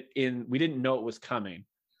he said it we didn't know it was coming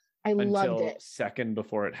I loved until it. second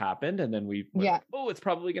before it happened. And then we went, Yeah. oh, it's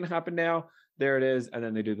probably gonna happen now. There it is. And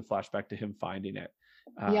then they do the flashback to him finding it.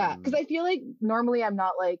 Yeah, because I feel like normally I'm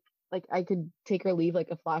not like I could take or leave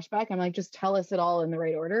like a flashback. I'm like, just tell us it all in the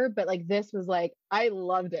right order. But like this was like, I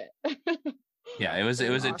loved it. Yeah, it was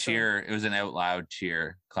a awesome. cheer. It was an out loud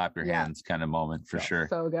cheer, clap your Yeah. hands kind of moment for Yeah. sure.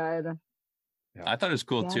 So good. I thought it was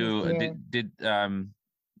cool Yeah, too. yeah. Did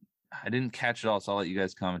I didn't catch it all, so I'll let you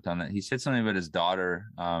guys comment on that. He said something about his daughter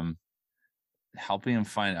helping him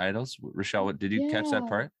find idols. Rochelle, what did you catch that Yeah.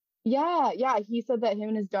 part? Yeah. He said that him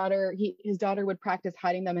and his daughter would practice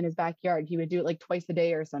hiding them in his backyard. He would do it like twice a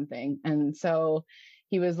day or something. And so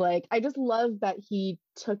he was like, I just love that he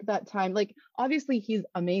took that time. Like, obviously he's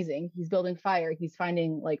amazing. He's building fire. He's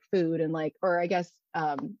finding like food and like, or I guess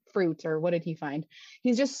fruit, or what did he find?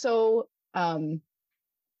 He's just so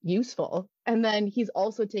useful. And then he's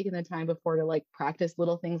also taken the time before to like practice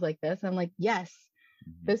little things like this. I'm like, yes,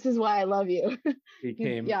 this is why I love you. He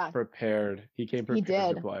came yeah. prepared. He came prepared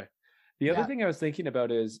to did. play. The other Yeah. thing I was thinking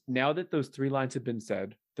about is now that those 3 lines have been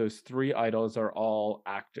said, those 3 idols are all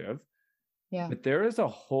active. Yeah. But there is a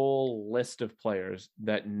whole list of players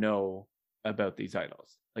that know about these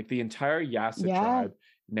idols. Like the entire Yasa Yeah. tribe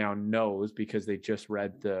now knows, because they just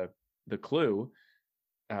read the clue.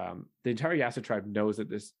 The entire Yasa tribe knows that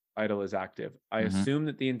this idol is active. I Mhm. assume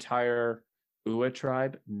that the entire Ua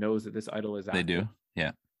tribe knows that this idol is active. They do.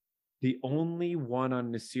 Yeah. The only one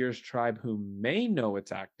on Nasir's tribe who may know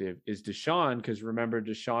it's active is Deshaun, because remember,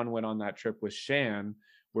 Deshaun went on that trip with Shan,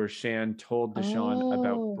 where Shan told Deshaun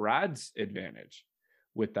about Oh. Brad's advantage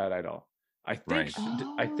with that idol. I think Right.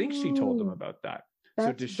 I think she told him Oh, about that.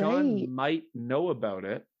 that's So Deshaun right. might know about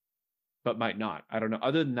it, but might not. I don't know.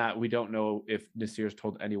 Other than that, we don't know if Nasir's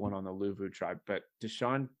told anyone on the Luvu tribe, but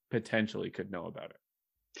Deshaun potentially could know about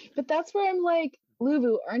it. But that's where I'm like,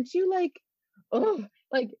 Luvu, aren't you like, oh,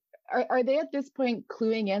 like, are they at this point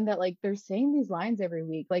cluing in that like they're saying these lines every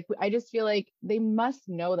week? Like, I just feel like they must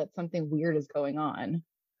know that something weird is going on,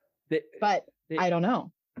 but I don't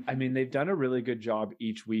know. I mean, they've done a really good job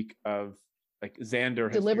each week of like Xander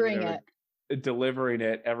has Delivering figured out delivering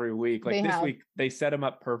it every week. Like They this have. week, they set him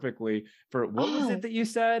up perfectly for what was Oh. it that you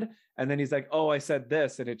said? And then he's like, "Oh, I said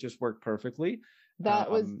this," and it just worked perfectly.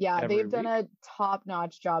 That was, yeah, every they've done week. a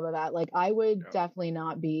top-notch job of that. Like, I would Yeah. definitely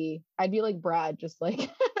not be, I'd be like Brad, just like,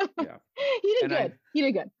 Yeah. he did And good. He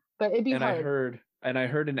did good, but it'd be And hard. I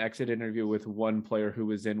heard an exit interview with one player who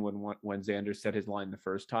was in when Xander said his line the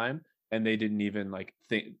first time, and they didn't even like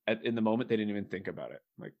think in the moment. They didn't even think about it.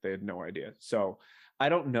 Like they had no idea. So I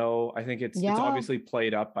don't know. I think it's Yeah. obviously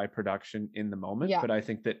played up by production in the moment. Yeah. But I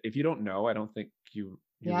think that if you don't know, I don't think you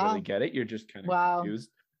Yeah. really get it. You're just kind of Wow.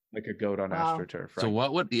 confused, like a goat on Wow. AstroTurf. So Right?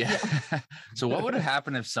 what would so what would have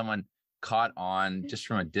happened if someone caught on just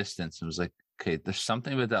from a distance and was like, okay, there's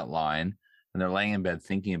something about that line, and they're laying in bed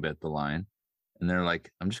thinking about the line, and they're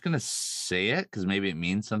like, I'm just gonna say it because maybe it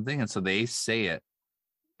means something, and so they say it.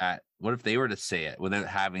 What if they were to say it without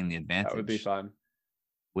having the advantage? That would be fun.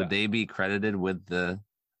 Would Yeah. they be credited with the?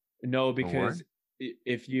 No, because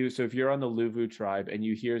if you're on the Luvu tribe and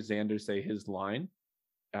you hear Xander say his line,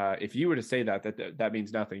 if you were to say that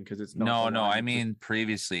means nothing because it's not. No, the no. line. I mean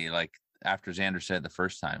previously, like after Xander said it the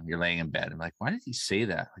first time, you're laying in bed. I'm like, why did he say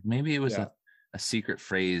that? Like maybe it was Yeah. a secret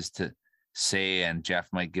phrase to say, and Jeff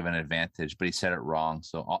might give an advantage, but he said it wrong.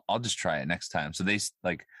 So I'll just try it next time. So they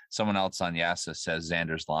like someone else on Yasa says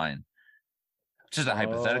Xander's line, just a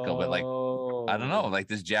hypothetical, but like I don't know, like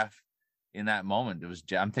this Jeff in that moment, it was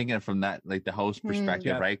I'm thinking from that like the host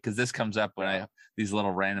perspective, Yeah. right? Because this comes up when I these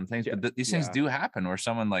little random things, Yeah. but these things Yeah. do happen where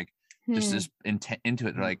someone like just Hmm. is into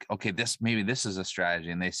it. They're like, okay, maybe this is a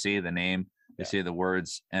strategy, and they say the name, they Yeah. say the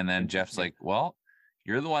words, and then Jeff's like, well,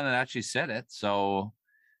 you're the one that actually said it, so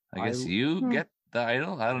I guess you Hmm. get the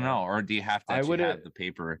idol. I don't Yeah. know, or do you have to I actually would've- have the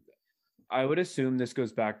paper? I would assume this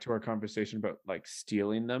goes back to our conversation about like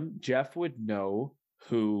stealing them. Jeff would know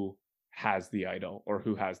who has the idol or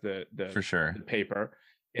who has the For sure. the paper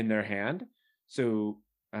in their hand. So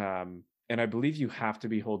and I believe you have to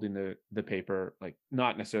be holding the paper, like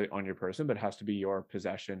not necessarily on your person, but it has to be your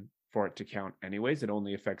possession for it to count anyways. It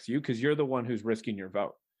only affects you because you're the one who's risking your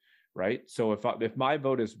vote, right? So if my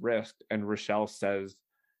vote is risked and Rochelle says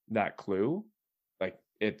that clue, like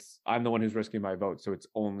I'm the one who's risking my vote, so it's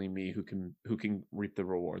only me who can reap the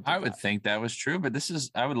rewards. I would think that was true, but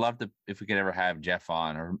I would love to if we could ever have Jeff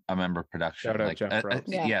on or a member of production. Shout out Jeff Probst.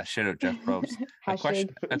 Yeah, shout out Jeff Probst.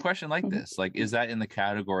 a question like this, like, is that in the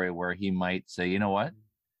category where he might say, you know what,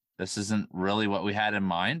 this isn't really what we had in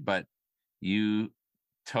mind, but you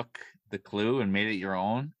took the clue and made it your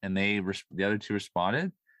own, and the other two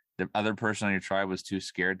responded. The other person on your tribe was too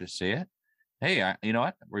scared to say it. Hey, you know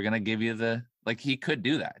what? We're gonna give you he could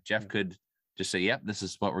do that. Jeff could just say, "Yep, this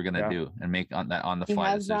is what we're gonna do," and make on the fly decision. He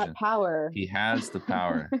has that power. He has the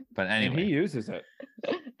power. But anyway, and he uses it.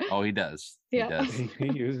 Oh, he does. Yeah. He does.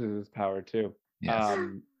 He uses his power too. Yes.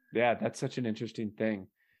 Yeah, that's such an interesting thing.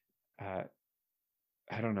 I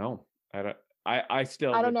don't know. I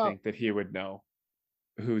still would think that he would know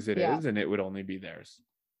whose it is, and it would only be theirs.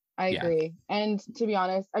 I agree. And to be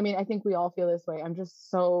honest, I mean, I think we all feel this way. I'm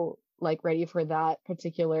just so ready for that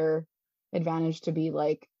particular advantage to be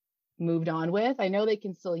moved on with. I know they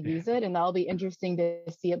can still use it, and that'll be interesting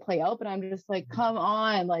to see it play out, but I'm just come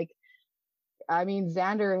on. I mean,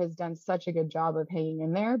 Xander has done such a good job of hanging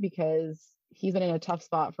in there because he's been in a tough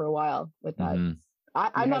spot for a while with that. Mm-hmm.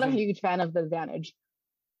 I'm not a huge fan of the advantage.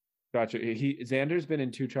 Gotcha. Xander's been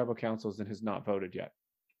in 2 tribal councils and has not voted yet.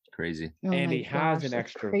 Crazy. And he has an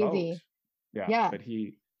extra vote. Yeah. But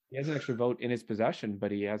he has an extra vote in his possession,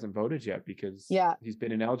 but he hasn't voted yet because he's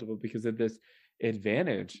been ineligible because of this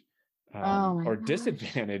advantage or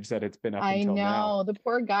disadvantage that it's been up until now. I know, the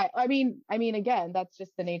poor guy. I mean, again, that's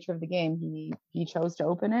just the nature of the game. He chose to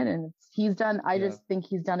open it, and he's done. I just think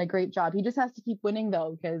he's done a great job. He just has to keep winning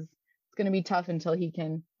though, because it's going to be tough until he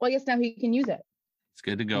can. Well, I guess now he can use it. It's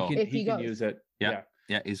good to go. He can use it. Yeah,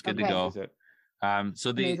 he's good to go.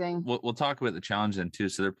 So we'll talk about the challenge then too.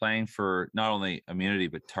 So they're playing for not only immunity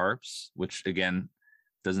but tarps, which again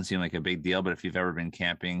doesn't seem like a big deal. But if you've ever been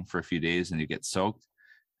camping for a few days and you get soaked,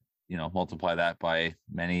 multiply that by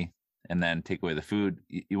many and then take away the food.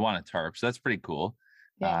 You want a tarp, so that's pretty cool.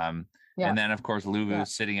 Yeah. And then of course Luvu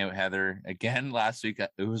sitting out Heather again last week.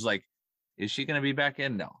 It was like, is she going to be back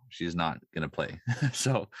in? No, she's not going to play.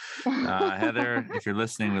 So Heather, if you're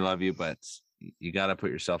listening, we love you, but you got to put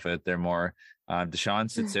yourself out there more. Deshawn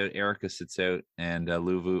sits out, Erica sits out, and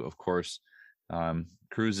Luvu, of course,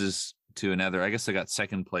 cruises to another. I guess they got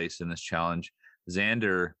second place in this challenge.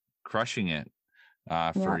 Xander crushing it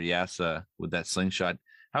for Yasa with that slingshot.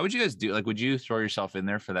 How would you guys do? Would you throw yourself in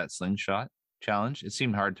there for that slingshot challenge? It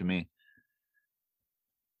seemed hard to me.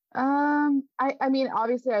 I mean,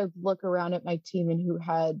 obviously I would look around at my team and who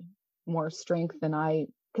had more strength than I,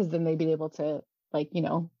 because then they'd be able to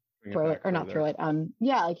throw it or not throw it.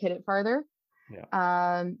 Hit it farther.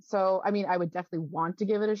 Yeah. So I mean, I would definitely want to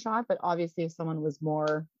give it a shot, but obviously if someone was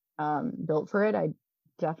more built for it, I'd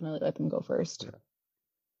definitely let them go first. Yeah.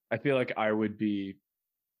 I feel like I would be,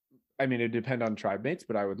 I mean, it'd depend on tribe mates,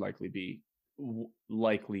 but I would likely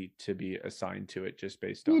to be assigned to it just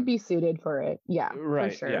based on. You'd be suited for it. Yeah.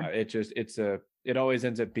 Right. For sure. Yeah. It always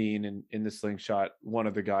ends up being in the slingshot, one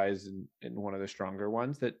of the guys and one of the stronger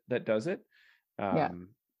ones that does it.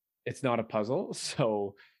 It's not a puzzle.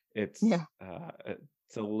 So it's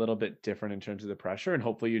a little bit different in terms of the pressure, and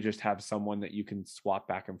hopefully you just have someone that you can swap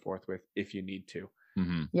back and forth with if you need to.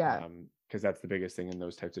 Mm-hmm. Yeah. Because that's the biggest thing in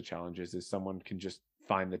those types of challenges is someone can just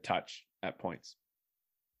find the touch at points.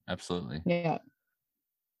 Absolutely. Yeah.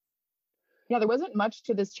 Yeah, there wasn't much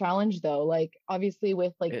to this challenge though. Obviously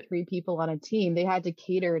with 3 people on a team, they had to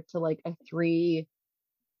cater to a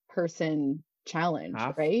 3-person challenge,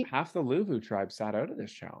 right? Half the Luvu tribe sat out of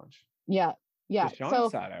this challenge. Yeah. Deshawn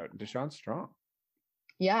sat out. Deshawn's strong.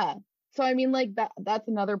 Yeah. So I mean, that's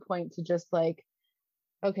another point to just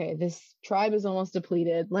okay, this tribe is almost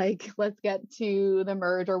depleted. Let's get to the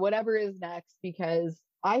merge or whatever is next, because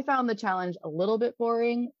I found the challenge a little bit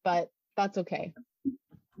boring, but that's okay.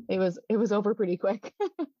 It was over pretty quick.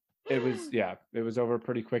 It was over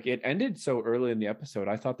pretty quick. It ended so early in the episode.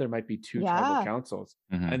 I thought there might be 2 tribal councils,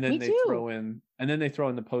 and then throw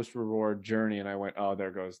in the post reward journey, and I went, oh,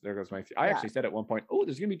 there goes my. I actually said at one point, oh,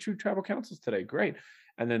 there's gonna be 2 tribal councils today, great.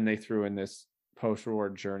 And then they threw in this post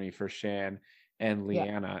reward journey for Shan and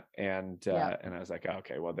Leanna, and I was like,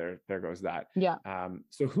 okay, well there goes that. Yeah.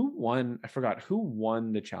 So who won? I forgot who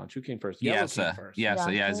won the challenge. Who came first? Yellow came first.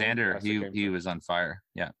 Xander, he was on fire.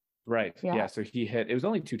 Yeah. Right. Yeah. So he hit. It was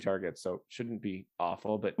only 2 targets, so shouldn't be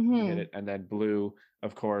awful, but he hit it. And then Blue,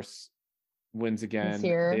 of course, wins again.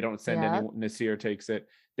 Nasir, they don't send anyone. Nasir takes it.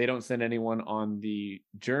 They don't send anyone on the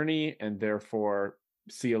journey, and therefore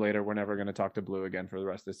see you later. We're never going to talk to Blue again for the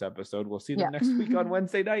rest of this episode. We'll see them Yeah. next week on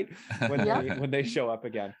Wednesday night when Yeah. when they show up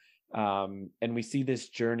again. And we see this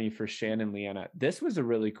journey for Shan and Leanna. This was a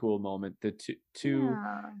really cool moment. The two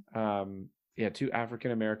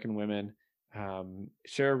African American women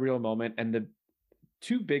share a real moment, and the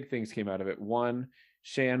two big things came out of it. One,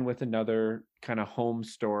 Shan with another kind of home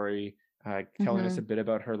story, telling us a bit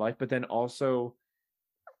about her life, but then also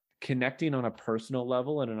connecting on a personal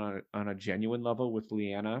level and on a genuine level with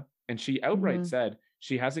Leanna. And she outright said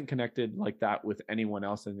she hasn't connected like that with anyone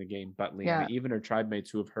else in the game but Leanna, even her tribe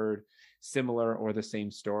mates who have heard similar or the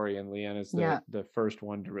same story. And Leanna's the first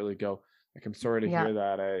one to really go, like, I'm sorry to hear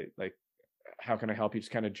that. I like, how can I help you?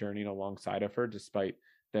 Just kind of journeying alongside of her, despite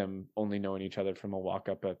them only knowing each other from a walk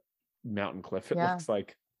up a mountain cliff, it looks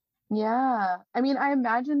like. Yeah. I mean, I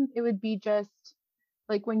imagine it would be just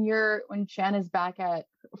like when Shan is back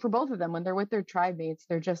for both of them, when they're with their tribe mates,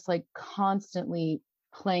 they're just like constantly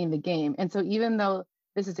playing the game. And so even though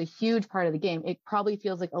this is a huge part of the game, it probably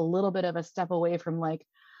feels like a little bit of a step away from like,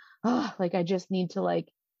 like I just need to like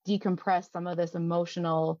decompress some of this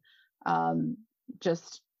emotional,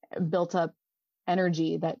 just built up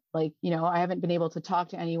energy that, like, you know, I haven't been able to talk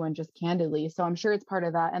to anyone just candidly. So I'm sure it's part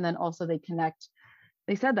of that. And then also they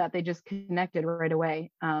said that they just connected right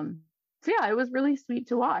away. So yeah, it was really sweet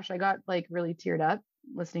to watch. I got like really teared up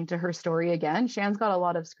listening to her story again. Shan's got a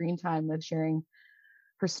lot of screen time with sharing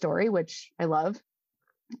her story, which I love.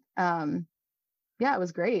 Yeah, it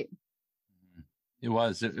was great. It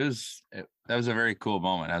was. That was a very cool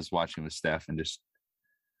moment. I was watching with Steph and just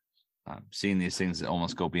seeing these things that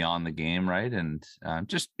almost go beyond the game, right? And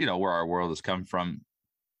just, you know, where our world has come from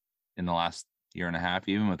in the last year and a half,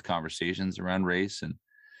 even with conversations around race and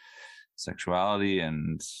sexuality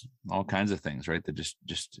and all kinds of things, right? That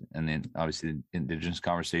just and then obviously the Indigenous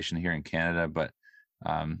conversation here in Canada. But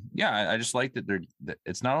I just like that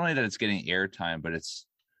it's not only that it's getting airtime, but it's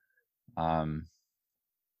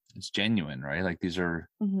genuine, right? Like these are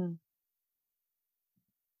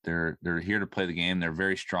they're here to play the game. They're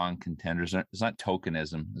very strong contenders. It's not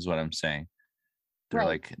tokenism, is what I'm saying. They're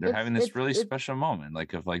like they're having this really special moment,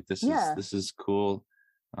 like of like this is cool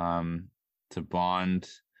to bond.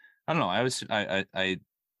 I don't know.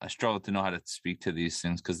 I struggle to know how to speak to these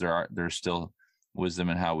things because there's still wisdom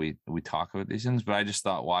in how we talk about these things. But I just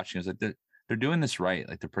thought watching, I was like, they're doing this right.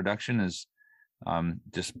 Like the production is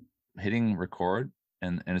just hitting record,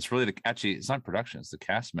 and it's really actually it's not production, it's the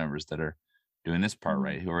cast members that are doing this part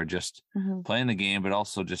right, who are just playing the game, but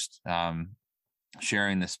also just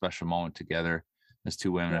sharing this special moment together as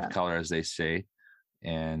two women of color, as they say.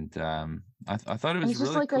 And I thought it was just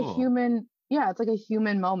really like cool. A human. Yeah, it's like a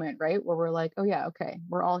human moment, right? Where we're like, oh yeah, okay,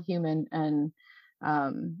 we're all human, and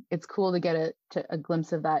it's cool to get a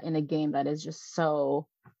glimpse of that in a game that is just so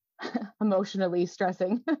emotionally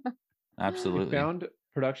stressing. Absolutely.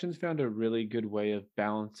 Productions found a really good way of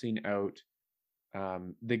balancing out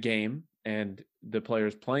the game and the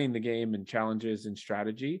players playing the game and challenges and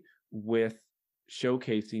strategy with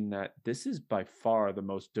showcasing that this is by far the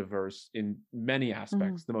most diverse in many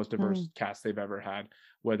aspects, the most diverse cast they've ever had,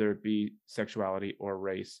 whether it be sexuality or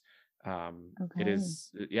race. It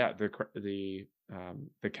is, the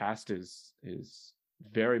cast is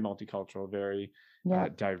very multicultural, very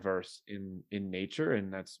diverse in nature.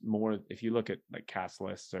 And that's more, if you look at like cast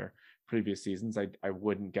lists or previous seasons, I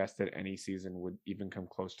wouldn't guess that any season would even come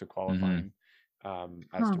close to qualifying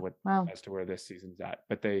as to where this season's at.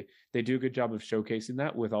 But they do a good job of showcasing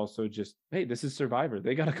that with also just, hey, this is Survivor,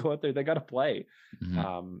 they got to go out there, they got to play.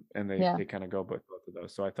 And they kind of go both of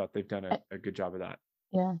those. So I thought they've done a good job of that.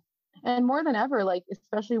 Yeah. And more than ever, like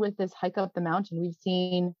especially with this hike up the mountain, we've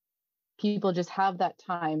seen people just have that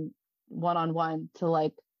time one-on-one to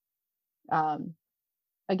like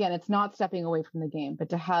again, it's not stepping away from the game, but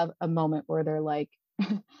to have a moment where they're like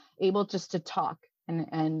able just to talk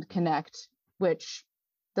and connect, which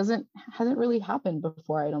hasn't really happened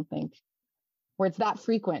before, I don't think, where it's that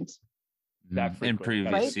frequent. In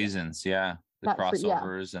previous seasons, the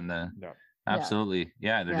crossovers and the absolutely,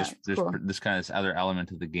 there's cool. This kind of other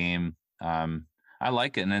element of the game. I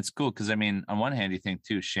like it, and it's cool because I mean, on one hand, you think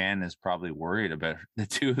too, Shan is probably worried about the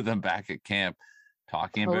two of them back at camp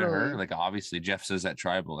talking about her. Like obviously, Jeff says that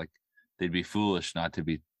tribal, like they'd be foolish not to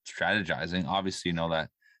be strategizing. Obviously, you know that.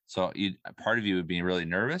 So part of you would be really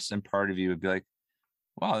nervous, and part of you would be like,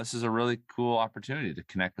 wow, this is a really cool opportunity to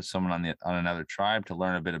connect with someone on another tribe, to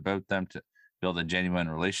learn a bit about them, to build a genuine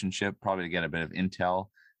relationship, probably to get a bit of intel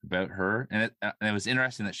about her. And it was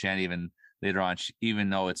interesting that Shan even later on,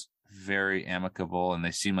 even though it's very amicable and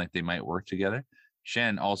they seem like they might work together,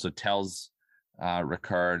 Shan also tells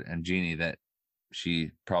Ricard and Jeannie that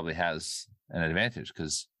she probably has an advantage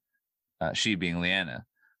because she being Leanna,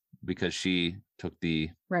 because she took the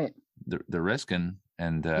risk and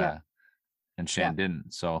Shan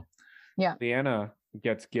didn't. So Leanna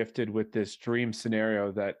gets gifted with this dream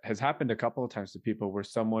scenario that has happened a couple of times to people, where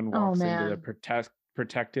someone walks into the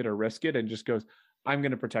protect it or risk it and just goes, I'm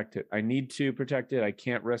going to protect it. I need to protect it. I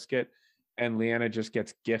can't risk it. And Leanna just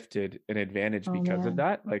gets gifted an advantage because of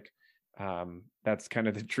that. Like, that's kind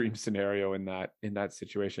of the dream scenario in that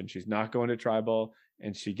situation. She's not going to tribal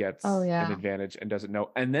and she gets an advantage and doesn't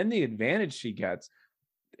know. And then the advantage she gets,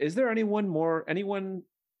 is there anyone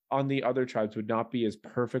on the other tribes would not be as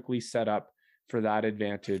perfectly set up for that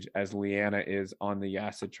advantage as Leanna is on the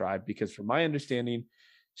Yassid tribe? Because from my understanding,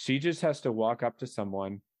 she just has to walk up to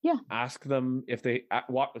someone, ask them if they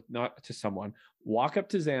walk up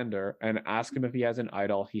to Xander and ask him if he has an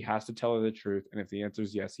idol. He has to tell her the truth, and if the answer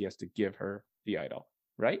is yes, he has to give her the idol,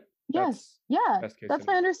 right? Yes. That's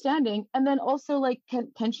my understanding. And then also, like,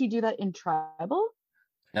 can she do that in tribal?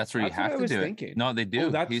 That's where you have to do it. No, they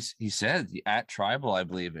do. He said at tribal, I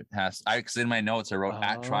believe it has. Because in my notes I wrote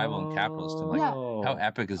at tribal in capitals. I'm like, how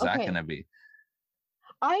epic is that going to be?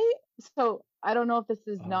 So I don't know if this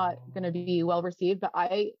is not going to be well received, but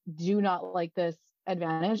I do not like this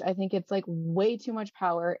advantage. I think it's like way too much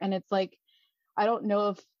power, and it's like, I don't know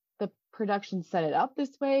if the production set it up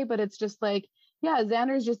this way, but it's just like,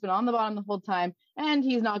 Xander's just been on the bottom the whole time, and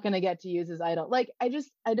he's not going to get to use his idol. Like, I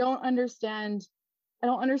don't understand. I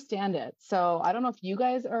don't understand it. So I don't know if you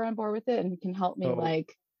guys are on board with it and can help me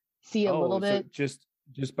see a little bit. Just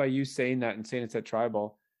by you saying that and saying it's at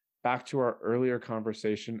tribal, back to our earlier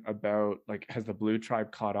conversation about, like, has the blue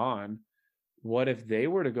tribe caught on? What if they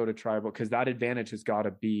were to go to tribal? Because that advantage has got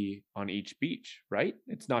to be on each beach, right?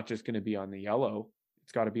 It's not just going to be on the yellow.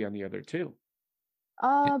 It's got to be on the other two.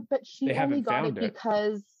 But she only got it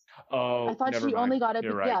because I thought she only got it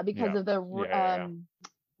because of the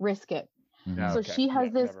risk it. So she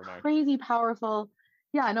has this crazy powerful.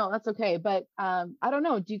 That's okay. But I don't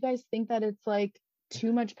know. Do you guys think that it's like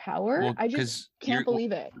too much power? Well, I just can't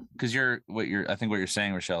believe it. Because I think what you're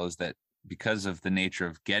saying, Rochelle, is that because of the nature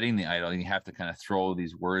of getting the idol, you have to kind of throw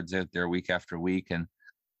these words out there week after week, and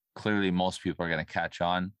clearly most people are going to catch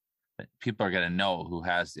on. People are going to know who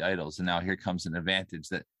has the idols, and now here comes an advantage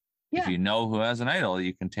that if you know who has an idol,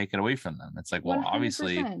 you can take it away from them. It's like, well, 100%.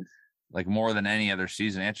 Obviously, like more than any other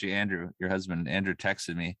season. Actually, your husband Andrew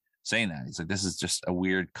texted me saying that. He's like, this is just a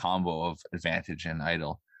weird combo of advantage and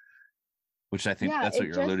idol, which I think that's what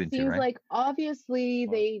you're alluding to, right? It seems like obviously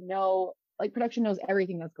they know, like, production knows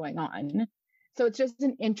everything that's going on. So it's just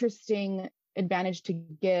an interesting advantage to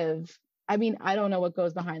give. I mean, I don't know what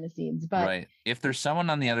goes behind the scenes, but right. If there's someone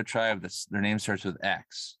on the other tribe their name starts with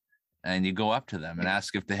X, and you go up to them and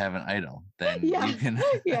ask if they have an idol, then you can.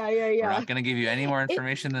 We're not going to give you any more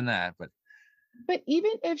information than that. But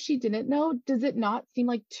even if she didn't know, does it not seem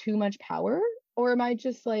like too much power, or am I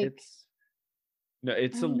just like?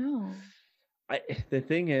 The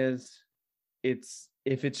thing is, if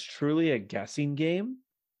it's truly a guessing game,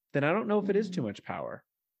 then I don't know if it is too much power.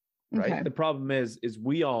 Right. Okay. The problem is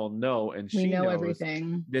we all know, and she knows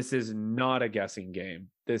everything. This is not a guessing game.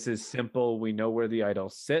 This is simple. We know where the idol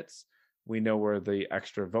sits. We know where the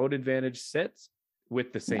extra vote advantage sits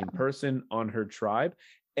with the same person on her tribe.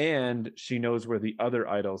 And she knows where the other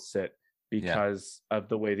idols sit because of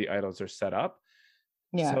the way the idols are set up.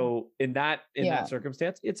 Yeah. So in that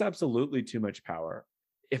circumstance, it's absolutely too much power.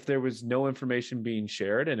 If there was no information being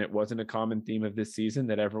shared and it wasn't a common theme of this season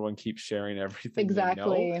that everyone keeps sharing everything.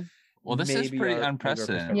 Exactly. They know, well, this is pretty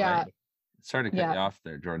unprecedented. Yeah. Right? Sorry to cut you off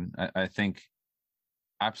there, Jordan. I think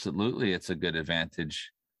absolutely it's a good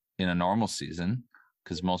advantage in a normal season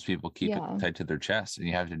because most people keep it tight to their chest, and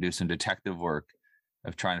you have to do some detective work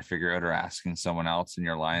of trying to figure out or asking someone else in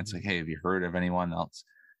your alliance, like, hey, have you heard of anyone else?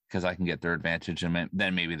 Because I can get their advantage, and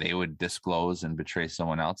then maybe they would disclose and betray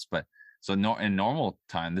someone else. But so in normal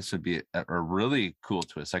time, this would be a really cool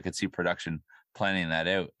twist. I could see production planning that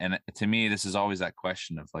out. And to me, this is always that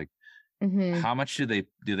question of like, how much do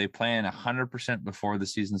they plan 100% before the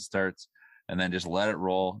season starts and then just let it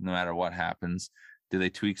roll no matter what happens? Do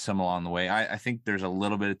they tweak some along the way? I think there's a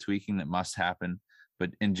little bit of tweaking that must happen.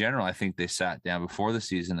 But in general, I think they sat down before the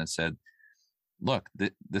season and said, look,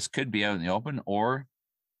 this could be out in the open, or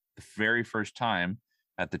the very first time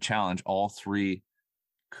at the challenge, all three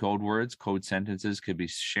code sentences could be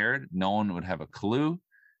shared. No one would have a clue.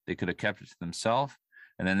 They could have kept it to themselves.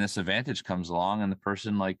 And then this advantage comes along, and the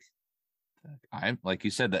person, like you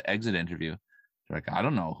said, the exit interview, they're like, I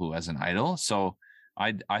don't know who has an idol. So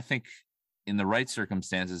I think in the right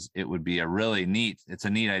circumstances, it would be it's a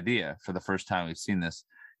neat idea for the first time we've seen this.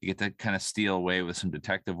 you get to kind of steal away with some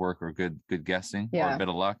detective work or good guessing or a bit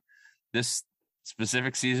of luck. This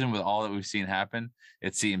specific season, with all that we've seen happen,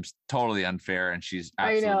 it seems totally unfair, and she's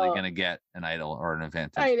absolutely going to get an idol or an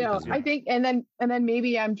advantage. I know. I think, and then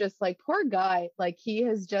maybe I'm just like, poor guy. Like, he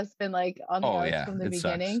has just been like on the outs from the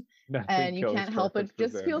beginning, and you can't help it.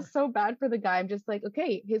 Just feel so bad for the guy. I'm just like,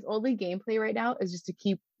 okay, his only gameplay right now is just to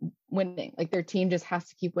keep winning. Like, their team just has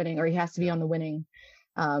to keep winning, or he has to be on the winning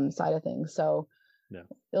side of things. So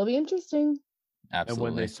it'll be interesting. Absolutely.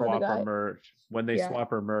 And when they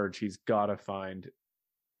swap or merge, he's got to find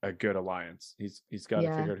a good alliance. He's got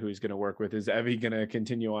to figure out who he's going to work with. Is Evie going to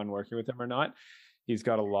continue on working with him or not? He's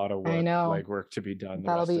got a lot of work to be done.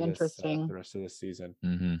 That'll be interesting. The rest of this season.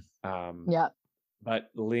 Mm-hmm. But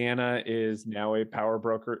Liana is now a power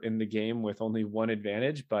broker in the game with only one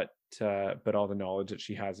advantage, but all the knowledge that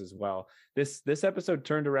she has as well. This episode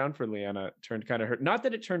turned around for Liana. Turned kind of her. Not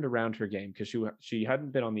that it turned around her game, because she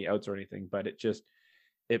hadn't been on the outs or anything, but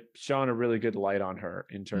it shone a really good light on her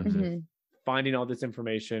in terms of finding all this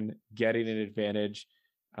information, getting an advantage,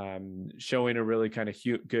 showing a really kind of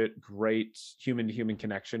great human to human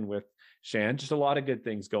connection with Shan. Just a lot of good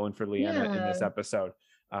things going for Liana in this episode,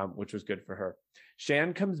 which was good for her.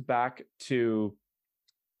 Shan comes back to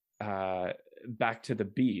the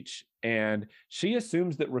beach, and she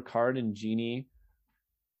assumes that Ricard and Jeannie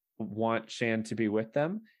want Shan to be with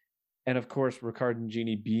them. And of course, Ricard and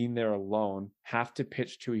Jeannie, being there alone, have to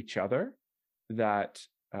pitch to each other that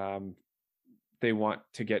they want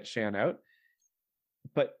to get Shan out.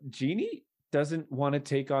 But Jeannie doesn't want to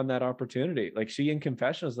take on that opportunity. Like, she in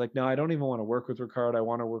confession is like, no, I don't even want to work with Ricard. I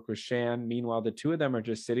want to work with Shan. Meanwhile, the two of them are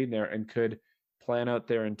just sitting there and could plan out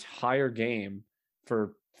their entire game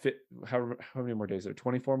for how many more days?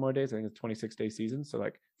 24 more days. I think it's 26-day season. So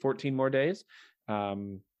like 14 more days.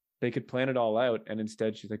 They could plan it all out, and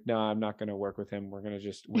instead she's like, no, I'm not going to work with him. We're going to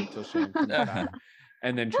just wait till Shan comes back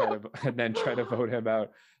and then try to vote him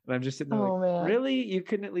out. And I'm just sitting there really? You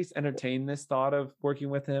couldn't at least entertain this thought of working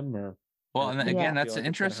with him? Or and again, that's an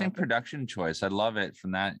interesting production choice. I love it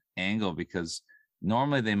from that angle, because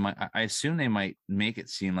normally I assume they might make it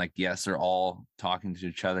seem like, yes, they're all talking to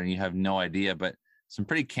each other and you have no idea, but some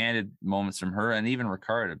pretty candid moments from her and even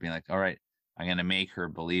Ricard being like, all right, I'm going to make her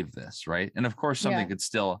believe this. Right. And of course, something could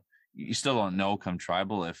you still don't know come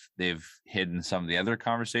tribal if they've hidden some of the other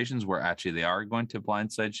conversations where actually they are going to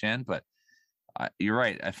blindside Shan. But you're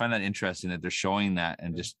right. I find that interesting that they're showing that,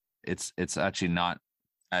 and just it's actually not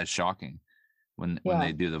as shocking when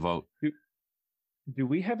they do the vote. Do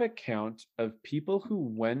we have a count of people who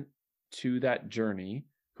went to that journey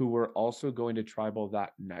who were also going to tribal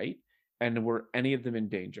that night, and were any of them in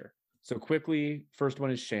danger? So quickly, first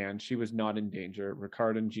one is Shan. She was not in danger.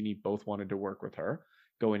 Ricard and Jeannie both wanted to work with her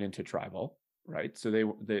going into tribal, right? So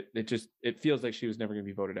it feels like she was never going to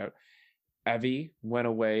be voted out. Evie went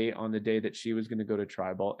away on the day that she was going to go to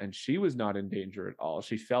tribal, and she was not in danger at all.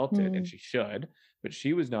 She felt it, and she should, but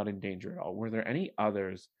she was not in danger at all. Were there any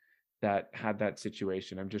others that had that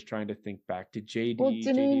situation? I'm just trying to think back. Did JD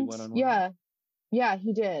went on one? Yeah,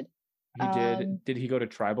 he did. He did. Did he go to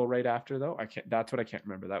tribal right after, though? That's what I can't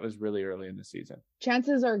remember. That was really early in the season.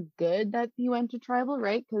 Chances are good that he went to tribal,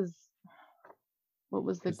 right? Because what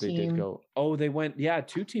was the team? They did go. Oh, they went. Yeah,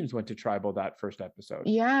 2 teams went to tribal that first episode.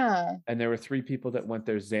 Yeah. And there were 3 people that went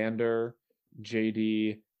there: Xander,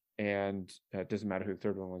 JD, and it doesn't matter who the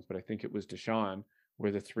third one was, but I think it was Deshawn.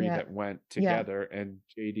 Were the 3 that went together, and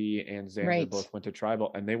JD and Xander both went to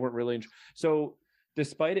tribal, and they weren't really so.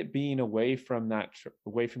 Despite it being away from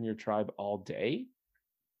your tribe all day,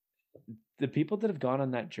 the people that have gone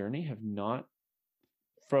on that journey have not,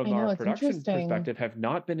 from our production perspective, have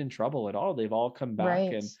not been in trouble at all. They've all come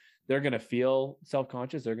back, and they're going to feel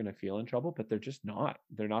self-conscious. They're going to feel in trouble, but they're just not.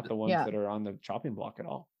 They're not the ones that are on the chopping block at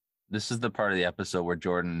all. This is the part of the episode where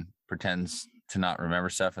Jordan pretends to not remember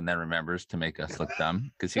stuff and then remembers to make us look dumb,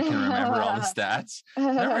 because he can remember all the stats.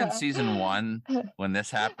 Remember in season 1 when this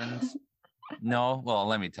happens? No, well,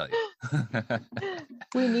 let me tell you.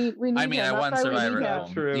 we need. I mean, I won Survivor at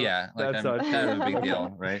home. True. Yeah, like that's kind of a big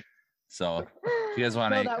deal, right? So, if you guys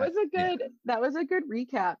want to, that was a good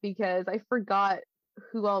recap, because I forgot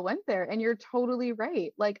who all went there, and you're totally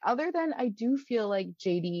right. Like, other than, I do feel like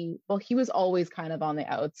JD. Well, he was always kind of on the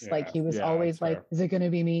outs. Like, he was always like, fair. Is it going to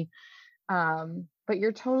be me? But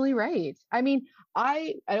you're totally right. I mean,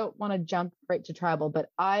 I don't want to jump right to tribal, but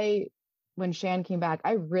when Shan came back,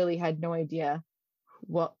 I really had no idea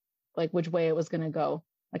which way it was going to go.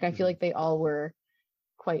 Like, I feel like they all were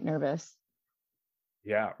quite nervous.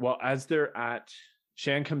 Yeah. Well, as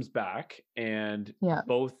Shan comes back, and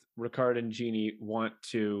both Ricard and Jeannie want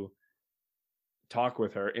to talk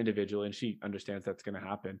with her individually, and she understands that's going to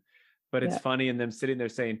happen. But it's Yeah. funny in them sitting there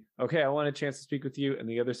saying, okay, I want a chance to speak with you. And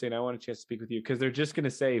the other saying, I want a chance to speak with you. Because they're just going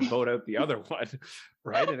to say, vote out the other one.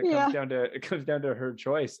 Right. And it comes down to her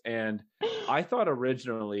choice. And I thought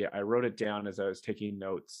originally, I wrote it down as I was taking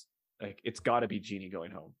notes, like, it's got to be Jeannie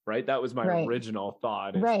going home. Right. That was my original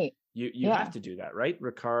thought. Is you have to do that. Right.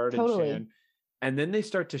 Ricard and Shan. And then they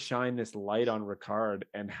start to shine this light on Ricard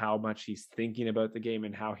and how much he's thinking about the game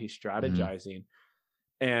and how he's strategizing.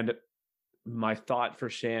 And my thought for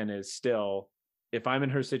Shan is still, if I'm in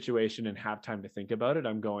her situation and have time to think about it,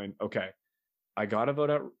 I'm going, okay, I gotta vote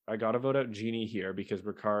out Jeannie here because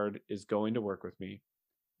Ricard is going to work with me.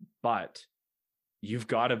 But you've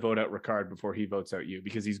got to vote out Ricard before he votes out you,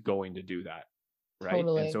 because he's going to do that. Right.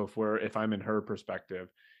 Totally. And so if I'm in her perspective,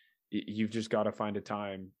 you've just got to find a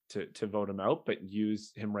time to vote him out, but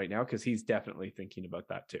use him right now, because he's definitely thinking about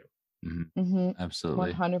that too.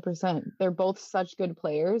 Absolutely. 100%. They're both such good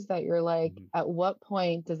players that you're like, at what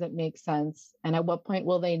point does it make sense? And at what point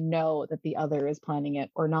will they know that the other is planning it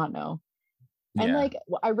or not know? Yeah. And like,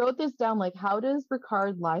 I wrote this down, like, how does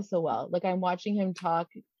Ricard lie so well? Like, I'm watching him talk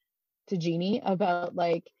to Jeannie about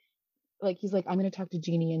like he's like, I'm going to talk to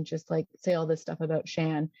Jeannie and just like say all this stuff about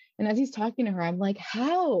Shan. And as he's talking to her, I'm like,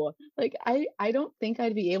 how? Like, I don't think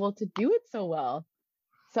I'd be able to do it so well.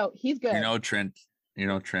 So he's good. Trent.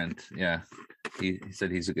 Yeah. He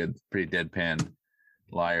said he's a good, pretty deadpan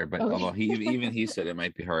liar, but although he said it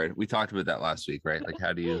might be hard. We talked about that last week, right? Like,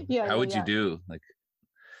 how would you do like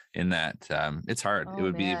in that? It's hard. It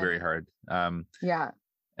would be very hard. And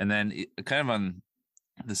then kind of on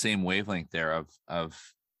the same wavelength there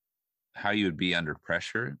of how you would be under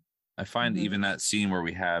pressure. I find even that scene where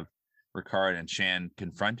we have Ricard and Shan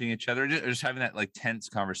confronting each other, just having that like tense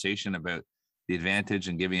conversation about the advantage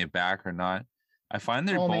and giving it back or not. I find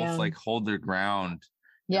they're both like hold their ground.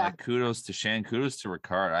 Yeah. Like, kudos to Shan, kudos to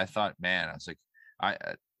Ricard. I thought, man, I was like,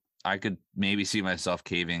 I could maybe see myself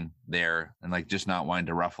caving there and like just not wanting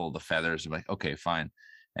to ruffle the feathers. I'm like, okay, fine.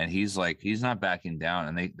 And he's not backing down,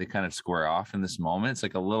 and they kind of square off in this moment. It's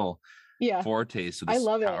like a little foretaste of this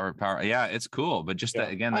power. Yeah, it's cool. But just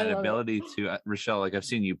that ability to Rochelle, like, I've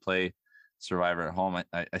seen you play Survivor at home.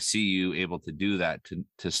 I see you able to do that,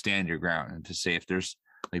 to stand your ground and to say if there's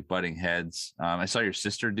like butting heads. I saw your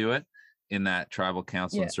sister do it in that tribal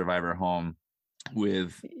council in Survivor at home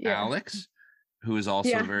with Alex, who is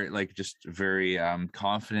also very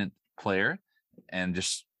confident player, and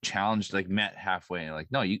just challenged, like met halfway and like,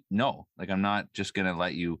 no, like, I'm not just gonna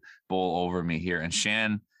let you bowl over me here. And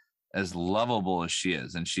Shan, as lovable as she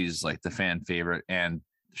is, and she's like the fan favorite and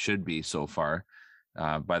should be so far,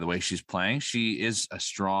 by the way she's playing, she is a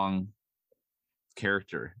strong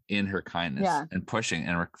character in her kindness and pushing.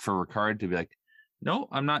 And for Ricard to be like, no,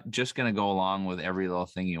 I'm not just going to go along with every little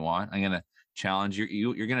thing you want. I'm going to challenge you.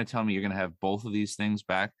 You're going to tell me you're going to have both of these things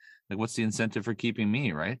back. Like, what's the incentive for keeping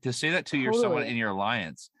me, right? To say that to your someone in your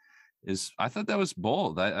alliance I thought that was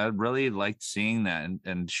bold. I really liked seeing that,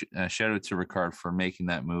 and shout out to Ricard for making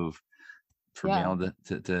that move, for being able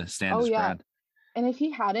to stand his ground. And if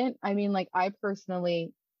he hadn't, I mean, like, I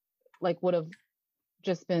personally like would have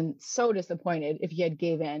just been so disappointed if he had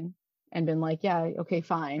gave in and been like, yeah, okay,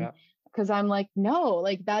 fine. Because I'm like, no,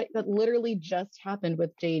 like that literally just happened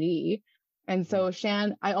with JD. And so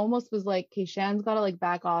Shan, I almost was like, okay, Shan's got to like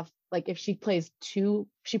back off. Like, if she pushes too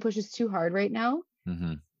hard right now,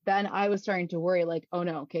 then I was starting to worry, like, oh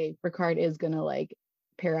no, okay, Ricard is going to like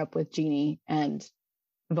pair up with Jeannie and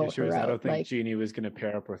vote her out. I don't think Jeannie was going to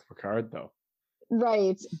pair up with Ricard though.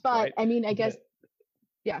 Right. But I mean, I guess,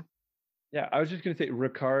 Yeah, I was just going to say,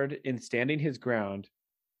 Ricard, in standing his ground,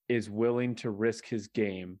 is willing to risk his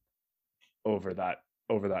game over that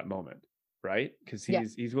moment, right? Because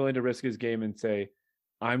he's willing to risk his game and say,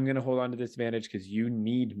 I'm going to hold on to this advantage because you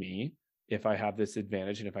need me if I have this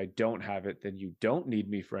advantage, and if I don't have it, then you don't need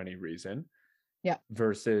me for any reason. Yeah.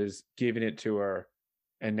 Versus giving it to her,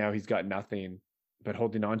 and now he's got nothing, but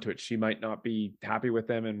holding on to it. She might not be happy with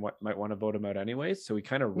him and might want to vote him out anyways. So he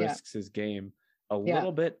kind of risks his game a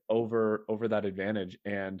little bit over that advantage,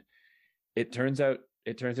 and it turns out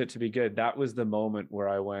to be good. That was the moment where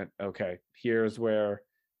I went, okay, here's where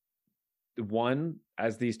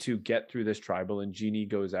as these two get through this tribal and Jeannie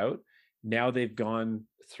goes out, now they've gone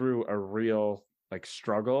through a real like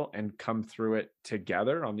struggle and come through it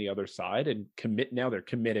together on the other side, and now they're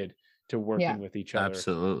committed to working with each other.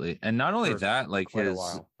 Absolutely. And not only that, like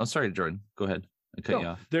sorry, Jordan, go ahead. I cut you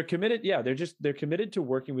off. They're committed. Yeah, they're committed to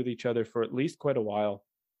working with each other for at least quite a while.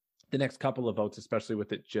 The next couple of votes, especially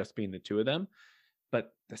with it just being the two of them.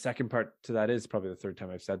 But the second part to that is probably the third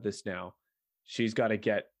time I've said this now. She's got to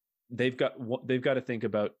get they've got to think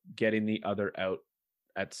about getting the other out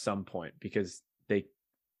at some point, because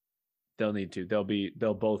they'll need to.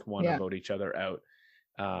 They'll both want to vote each other out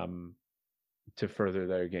to further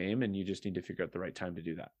their game, and you just need to figure out the right time to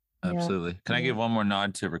do that. Absolutely. Can I give one more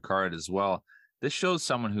nod to Ricard as well? This shows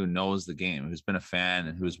someone who knows the game, who's been a fan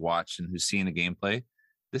and who's watched and who's seen the gameplay.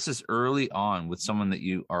 This is early on with someone that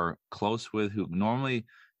you are close with, who normally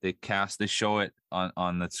they show it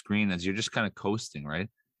on the screen as you're just kind of coasting, right?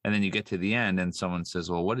 And then you get to the end and someone says,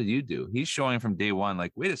 well, what did you do? He's showing from day one,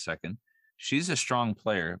 like, wait a second, she's a strong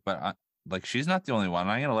player, but she's not the only one.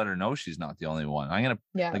 I'm going to let her know she's not the only one. I'm going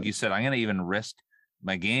to, like you said, I'm going to even risk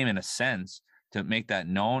my game in a sense to make that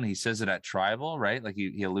known. He says it at Tribal, right? Like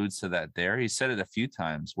he alludes to that there. He said it a few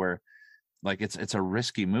times where like it's a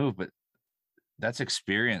risky move, but that's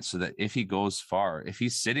experience, so that if he goes far, if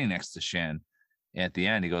he's sitting next to Shan at the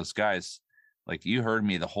end, he goes, guys, like, you heard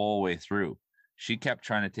me the whole way through. She kept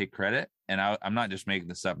trying to take credit, and I'm not just making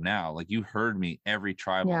this up now. Like, you heard me every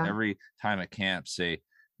Tribal, every time at camp say,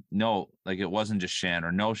 no, like, it wasn't just Shan,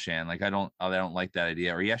 or no, Shan, like, I don't like that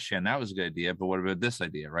idea, or yes, Shan, that was a good idea, but what about this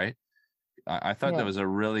idea, right? I thought that was a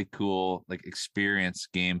really cool, like, experience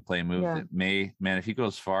gameplay move that man, if he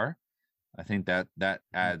goes far, I think that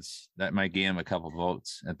adds, that might gain him a couple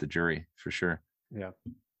votes at the jury for sure. Yeah.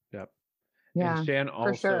 Yeah. And Shan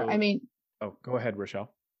also, for sure. I mean, go ahead,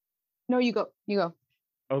 Rochelle. No, you go.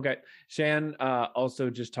 Okay. Shan also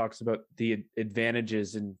just talks about the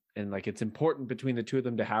advantages and like, it's important between the two of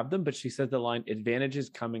them to have them, but she said the line, advantages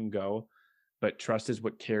come and go, but trust is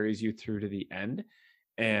what carries you through to the end.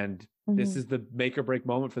 And this is the make or break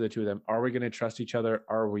moment for the two of them. Are we going to trust each other?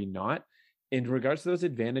 Are we not? In regards to those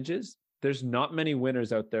advantages, there's not many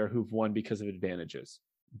winners out there who've won because of advantages.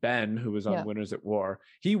 Ben, who was on Winners at War,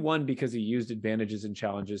 he won because he used advantages and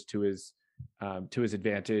challenges to his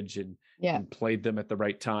advantage and played them at the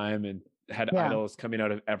right time and had idols coming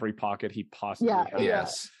out of every pocket he possibly had.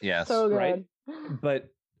 Yes. So good. Right? But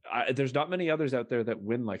there's not many others out there that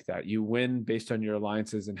win like that. You win based on your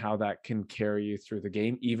alliances and how that can carry you through the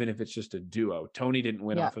game, even if it's just a duo. Tony didn't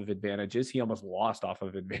win off of advantages. He almost lost off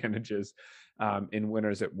of advantages in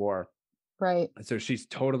Winners at War. Right. So she's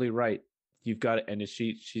totally right. You've got it. And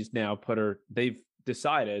she's now they've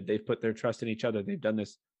decided they've put their trust in each other. They've done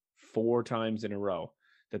this 4 times in a row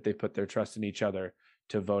that they put their trust in each other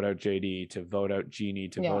to vote out JD, to vote out Jeannie,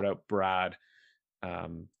 to vote out Brad.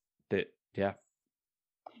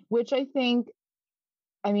 Which I think,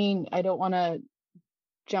 I mean, I don't want to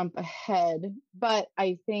jump ahead, but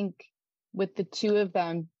I think with the two of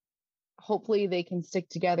them, hopefully they can stick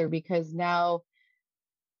together, because now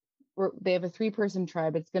they have a 3-person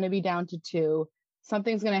tribe. It's going to be down to 2.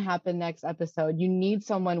 Something's going to happen next episode. You need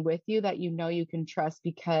someone with you that you know you can trust,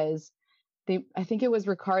 because I think it was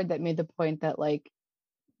Ricard that made the point that, like,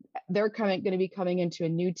 they're going to be coming into a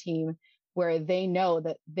new team where they know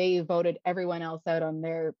that they voted everyone else out on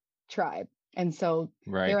their tribe. And so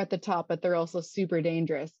they're at the top, but they're also super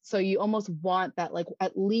dangerous. So you almost want that, like,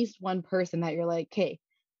 at least one person that you're like, okay,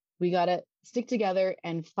 we got to stick together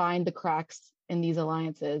and find the cracks in these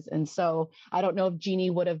alliances. And so I don't know if Jeannie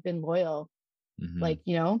would have been loyal. Like,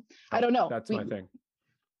 you know, I don't know. That's my thing.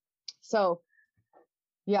 So,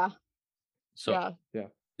 yeah.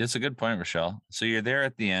 It's a good point, Rochelle. So you're there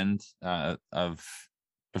at the end of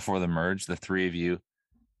before the merge, the 3 of you,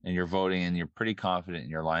 and you're voting, and you're pretty confident in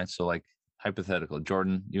your alliance. So, like, hypothetical,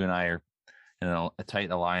 Jordan, you and I are in a tight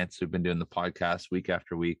alliance. We've been doing the podcast week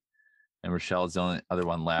after week, and Rochelle is the only other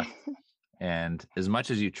one left. And as much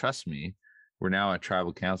as you trust me, we're now at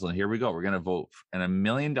tribal council, and here we go. We're going to vote, and $1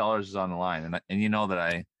 million is on the line. And you know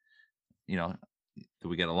that that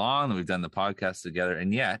we get along, that we've done the podcast together,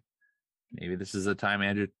 and yet maybe this is the time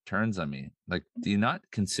Andrew turns on me. Like, do you not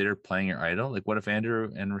consider playing your idol? Like, what if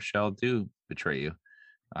Andrew and Rochelle do betray you?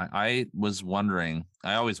 I was wondering,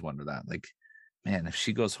 I always wonder that, like, man, if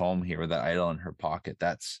she goes home here with that idol in her pocket,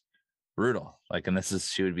 that's brutal. Like, and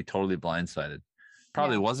she would be totally blindsided.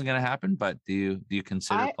 Probably wasn't going to happen, but do you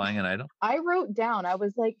consider playing an idol? I wrote down, I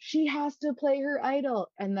was like, she has to play her idol.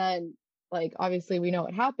 And then, like, obviously we know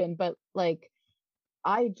what happened, but, like,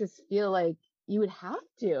 I just feel like you would have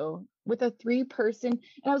to with a 3-person. And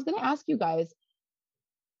I was going to ask you guys,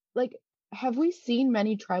 like, have we seen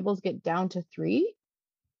many tribals get down to 3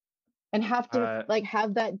 and have to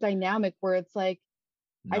have that dynamic where it's like,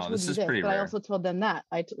 no, I told you this, but rare. I also told them that.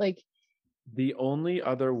 The only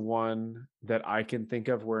other one that I can think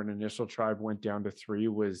of where an initial tribe went down to 3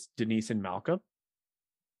 was Denise and Malcolm.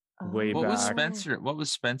 Way what back. Was Spencer? What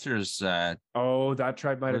was Spencer's? That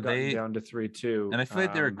tribe might have gotten down to 3 too. And I feel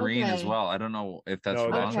like they were green as well. I don't know if that's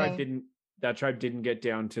wrong. That tribe didn't. that tribe didn't get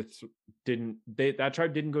down to that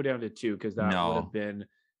tribe didn't go down to 2 because that would have been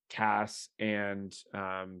Cass and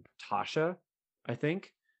Tasha, I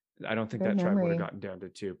think. I don't think Good that tribe would memory. have gotten down to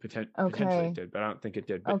 2. Potentially it did, but I don't think it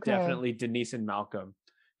did. But definitely Denise and Malcolm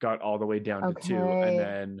got all the way down to 2, and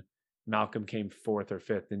then Malcolm came 4th or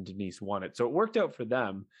 5th, and Denise won it. So it worked out for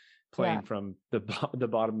them playing from the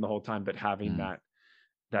bottom the whole time, but having that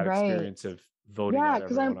experience of voting out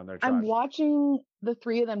everyone on their tribe. I'm watching the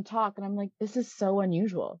 3 of them talk, and I'm like, this is so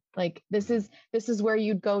unusual. Like this is where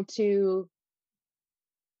you'd go to.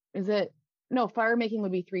 Fire making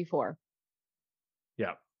would be 3-4.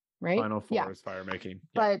 Yeah. Right. Final 4 is fire making.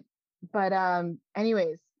 Yeah. But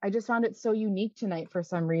anyways, I just found it so unique tonight for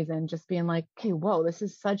some reason, just being like, okay, whoa, this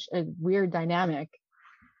is such a weird dynamic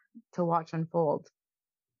to watch unfold.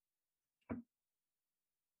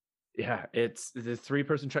 Yeah, it's the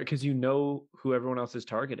 3-person tribe because you know who everyone else is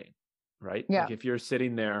targeting, right? Yeah. Like if you're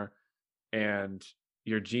sitting there and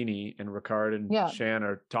your Jeannie and Ricard and Shan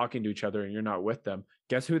are talking to each other and you're not with them,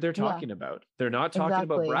 guess who they're talking about? They're not talking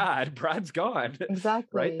about Brad. Brad's gone.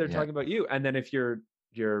 Exactly. Right? They're talking about you. And then if you're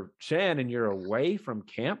Shan and you're away from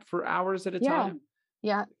camp for hours at a time,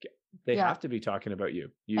 they have to be talking about you.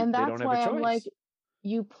 And that's they don't have why a choice. I'm like,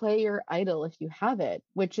 you play your idol if you have it,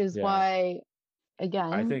 which is why,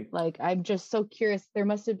 again, I think I'm just so curious. There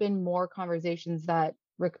must have been more conversations that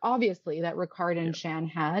Ricard and Shan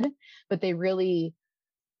had, but they really,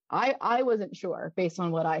 I wasn't sure based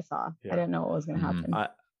on what I saw. I didn't know what was going to happen.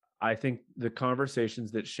 I think the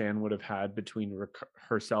conversations that Shan would have had between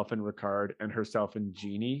herself and Ricard and herself and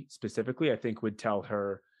Jeannie specifically, I think would tell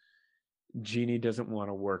her Jeannie doesn't want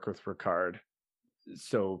to work with Ricard.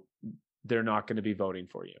 So they're not going to be voting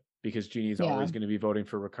for you because Jeannie's always going to be voting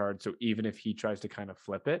for Ricard. So even if he tries to kind of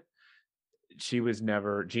flip it, Jeannie was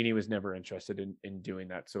never interested in doing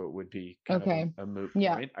that. So it would be kind of a moot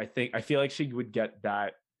point. I feel like she would get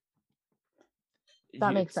that.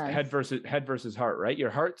 That makes sense. Head versus heart, right? Your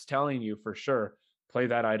heart's telling you for sure, play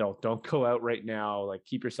that idol. Don't go out right now. Like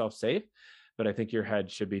keep yourself safe. But I think your head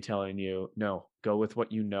should be telling you, no, go with what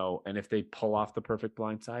you know. And if they pull off the perfect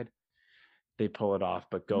blindside, they pull it off.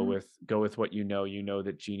 But go with what you know. You know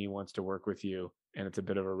that Jeannie wants to work with you, and it's a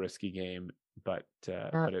bit of a risky game, but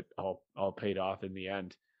it all paid off in the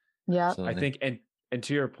end. Yeah, I think. And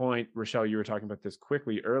to your point, Rochelle, you were talking about this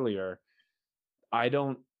quickly earlier.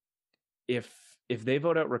 If they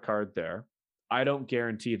vote out Ricard there, I don't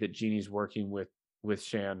guarantee that Jeannie's working with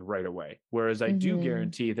Shan right away. Whereas I do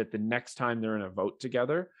guarantee that the next time they're in a vote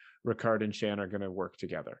together, Ricard and Shan are going to work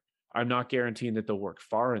together. I'm not guaranteeing that they'll work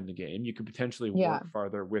far in the game. You could potentially work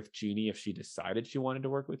farther with Jeannie if she decided she wanted to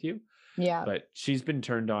work with you. Yeah. But she's been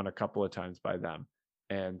turned on a couple of times by them.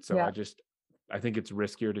 And so I think it's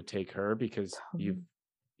riskier to take her because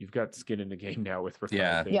you've got skin in the game now with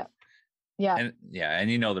Ricard. Yeah. And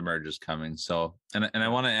you know the merge is coming. So and I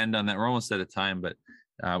want to end on that. We're almost out of time, but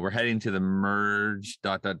we're heading to the merge ...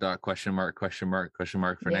 question mark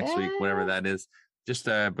for next week, whatever that is. Just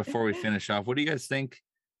before we finish off, what do you guys think?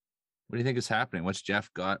 What do you think is happening? What's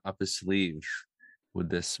Jeff got up his sleeve with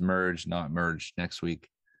this merge, not merge next week?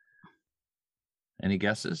 Any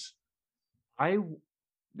guesses?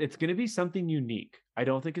 It's going to be something unique. I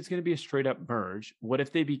don't think it's going to be a straight up merge. What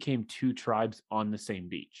if they became 2 tribes on the same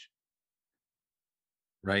beach?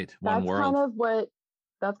 Right. One world.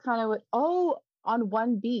 That's kind of what, on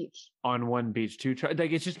one beach. On one beach, 2 tribes.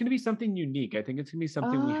 Like, it's just going to be something unique. I think it's going to be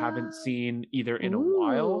something we haven't seen either in a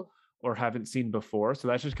while or haven't seen before. So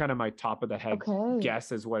that's just kind of my top of the head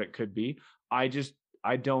guess as what it could be. I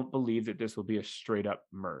don't believe that this will be a straight up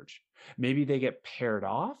merge. Maybe they get paired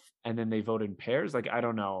off and then they vote in pairs. Like, I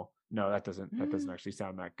don't know. No, that doesn't actually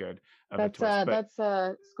sound that good. That's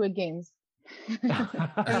Squid Games.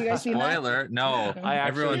 Have you guys seen that? Spoiler, no.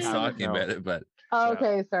 Everyone's talking about it, but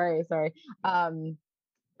okay, sorry.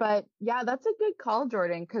 But yeah, that's a good call,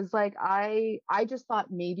 Jordan, because like I just thought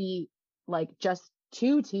maybe like just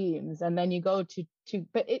 2 teams and then you go to 2,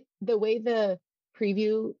 but the way the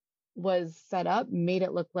preview was set up made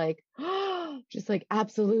it look like just like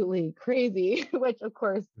absolutely crazy, which of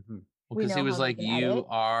course because he was like you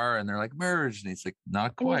are and they're like merged and he's like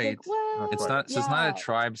not quite. Like, it's not. So it's not a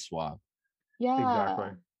tribe swap. Yeah,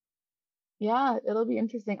 exactly. Yeah, it'll be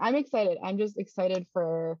interesting. I'm excited. I'm just excited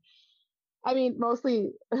for, I mean,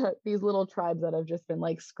 mostly these little tribes that have just been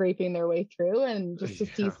like scraping their way through, and just to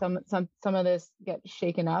see some of this get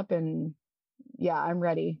shaken up. And yeah, I'm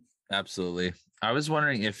ready. Absolutely. I was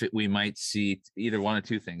wondering if we might see either one of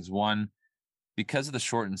 2 things. One, because of the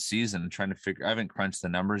shortened season, I'm trying to figure. I haven't crunched the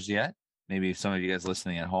numbers yet. Maybe some of you guys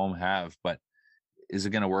listening at home have, but is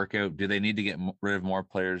it going to work out? Do they need to get rid of more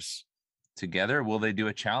players together? Will they do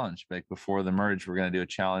a challenge? Like before the merge, we're going to do a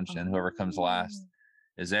challenge, and whoever comes last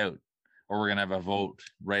is out. Or we're going to have a vote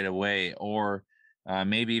right away. Or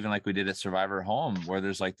maybe even like we did at Survivor at Home, where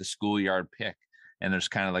there's like the schoolyard pick, and there's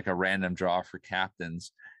kind of like a random draw for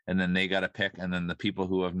captains, and then they got to pick, and then the people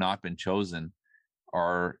who have not been chosen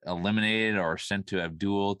are eliminated or sent to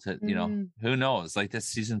Abdul to, you know, who knows? Like this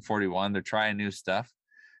season 41, they're trying new stuff.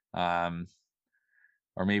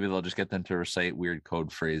 Or maybe they'll just get them to recite weird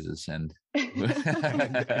code phrases and go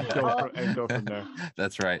from there.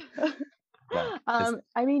 That's right.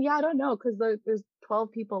 I mean, yeah, I don't know, because there's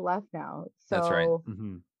 12 people left now. So that's right.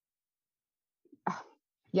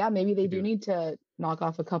 Yeah, maybe they do need to knock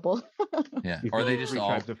off a couple. Yeah, or they just 3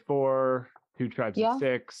 tribes of 4, 2 tribes of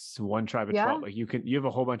 6, 1 tribe of 12. Like you have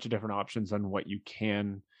a whole bunch of different options on what you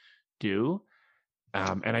can do.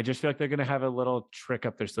 And I just feel like they're going to have a little trick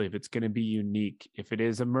up their sleeve. It's going to be unique. If it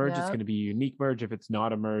is a merge, it's going to be a unique merge. If it's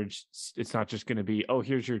not a merge, it's not just going to be, oh,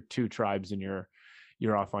 here's your 2 tribes and you're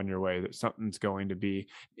off on your way. That something's going to be,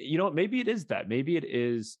 you know, maybe it is that. Maybe it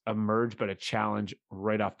is a merge, but a challenge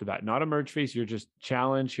right off the bat. Not a merge phase. You're just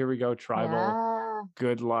challenge. Here we go. Tribal. Yeah.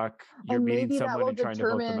 Good luck. You're meeting someone and trying to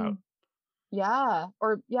vote them out. Yeah.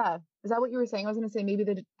 Or is that what you were saying? I was going to say maybe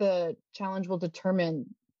the challenge will determine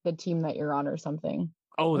the team that you're on or something.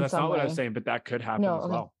 Oh, that's not what I was saying, but that could happen as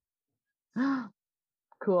well.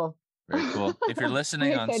 Cool. Very cool. If you're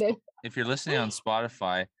listening on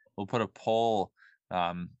Spotify, we'll put a poll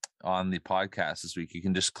on the podcast this week. You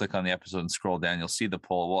can just click on the episode and scroll down. You'll see the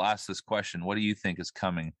poll. We'll ask this question: what do you think is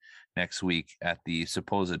coming next week at the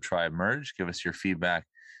supposed tribe merge? Give us your feedback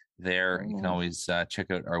there. You can always check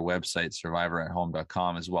out our website,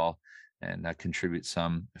 survivorathome.com, as well, and contribute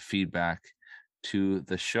some feedback to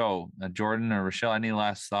the show. Jordan or Rochelle, any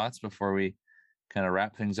last thoughts before we kind of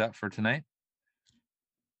wrap things up for tonight?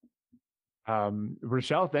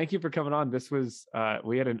 Rochelle, thank you for coming on. This was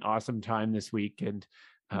we had an awesome time this week, and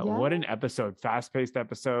what an episode. Fast-paced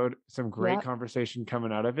episode, some great conversation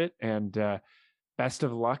coming out of it, and best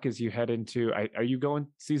of luck as you head into are you going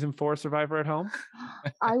season 4 Survivor at Home?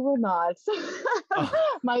 I will not.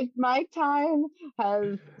 My time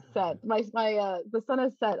has set. The sun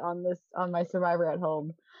has set on my Survivor at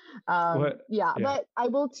Home. But I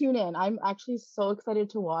will tune in. I'm actually so excited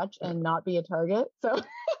to watch and not be a target. So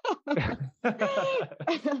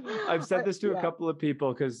I've said this to a couple of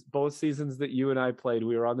people, because both seasons that you and I played,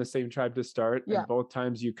 we were on the same tribe to start, and both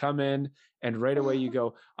times you come in and right away you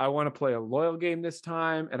go, I want to play a loyal game this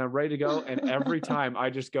time, and I'm ready to go. And every time I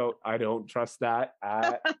just go, I don't trust that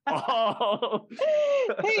at all.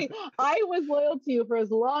 Hey, I was loyal to you for as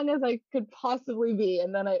long as I could possibly be,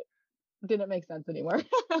 and then I didn't make sense anymore.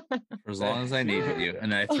 For as long as I needed you,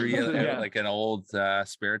 and I threw you like an old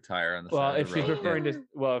spare tire on the side of the road.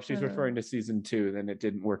 If she's referring to season 2, then it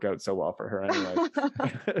didn't work out so well for her anyway.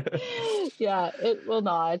 Yeah, it will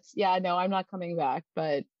not. Yeah, no, I'm not coming back,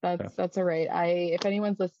 but that's all right. If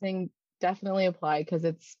anyone's listening, definitely apply, because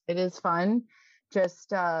it is fun.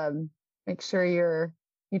 Just make sure you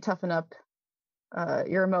toughen up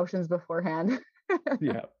your emotions beforehand.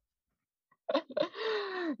 Yeah.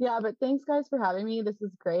 Yeah, but thanks guys for having me. This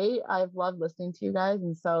is great. I've loved listening to you guys,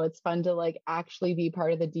 and so it's fun to like actually be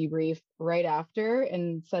part of the debrief right after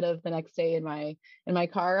instead of the next day in my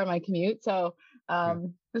car on my commute. So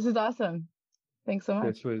this is awesome. Thanks so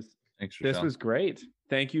much. This was great.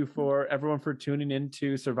 Thank you for everyone for tuning in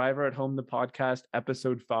to Survivor at Home, the podcast,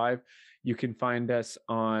 episode 5. You can find us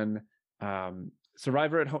on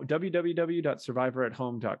Survivor at Home,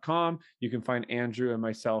 www.survivorathome.com. You can find Andrew and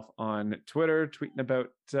myself on Twitter tweeting about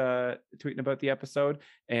the episode,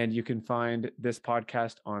 and you can find this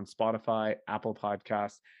podcast on Spotify, Apple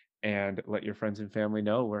Podcasts, and let your friends and family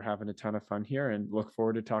know we're having a ton of fun here, and look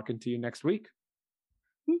forward to talking to you next week.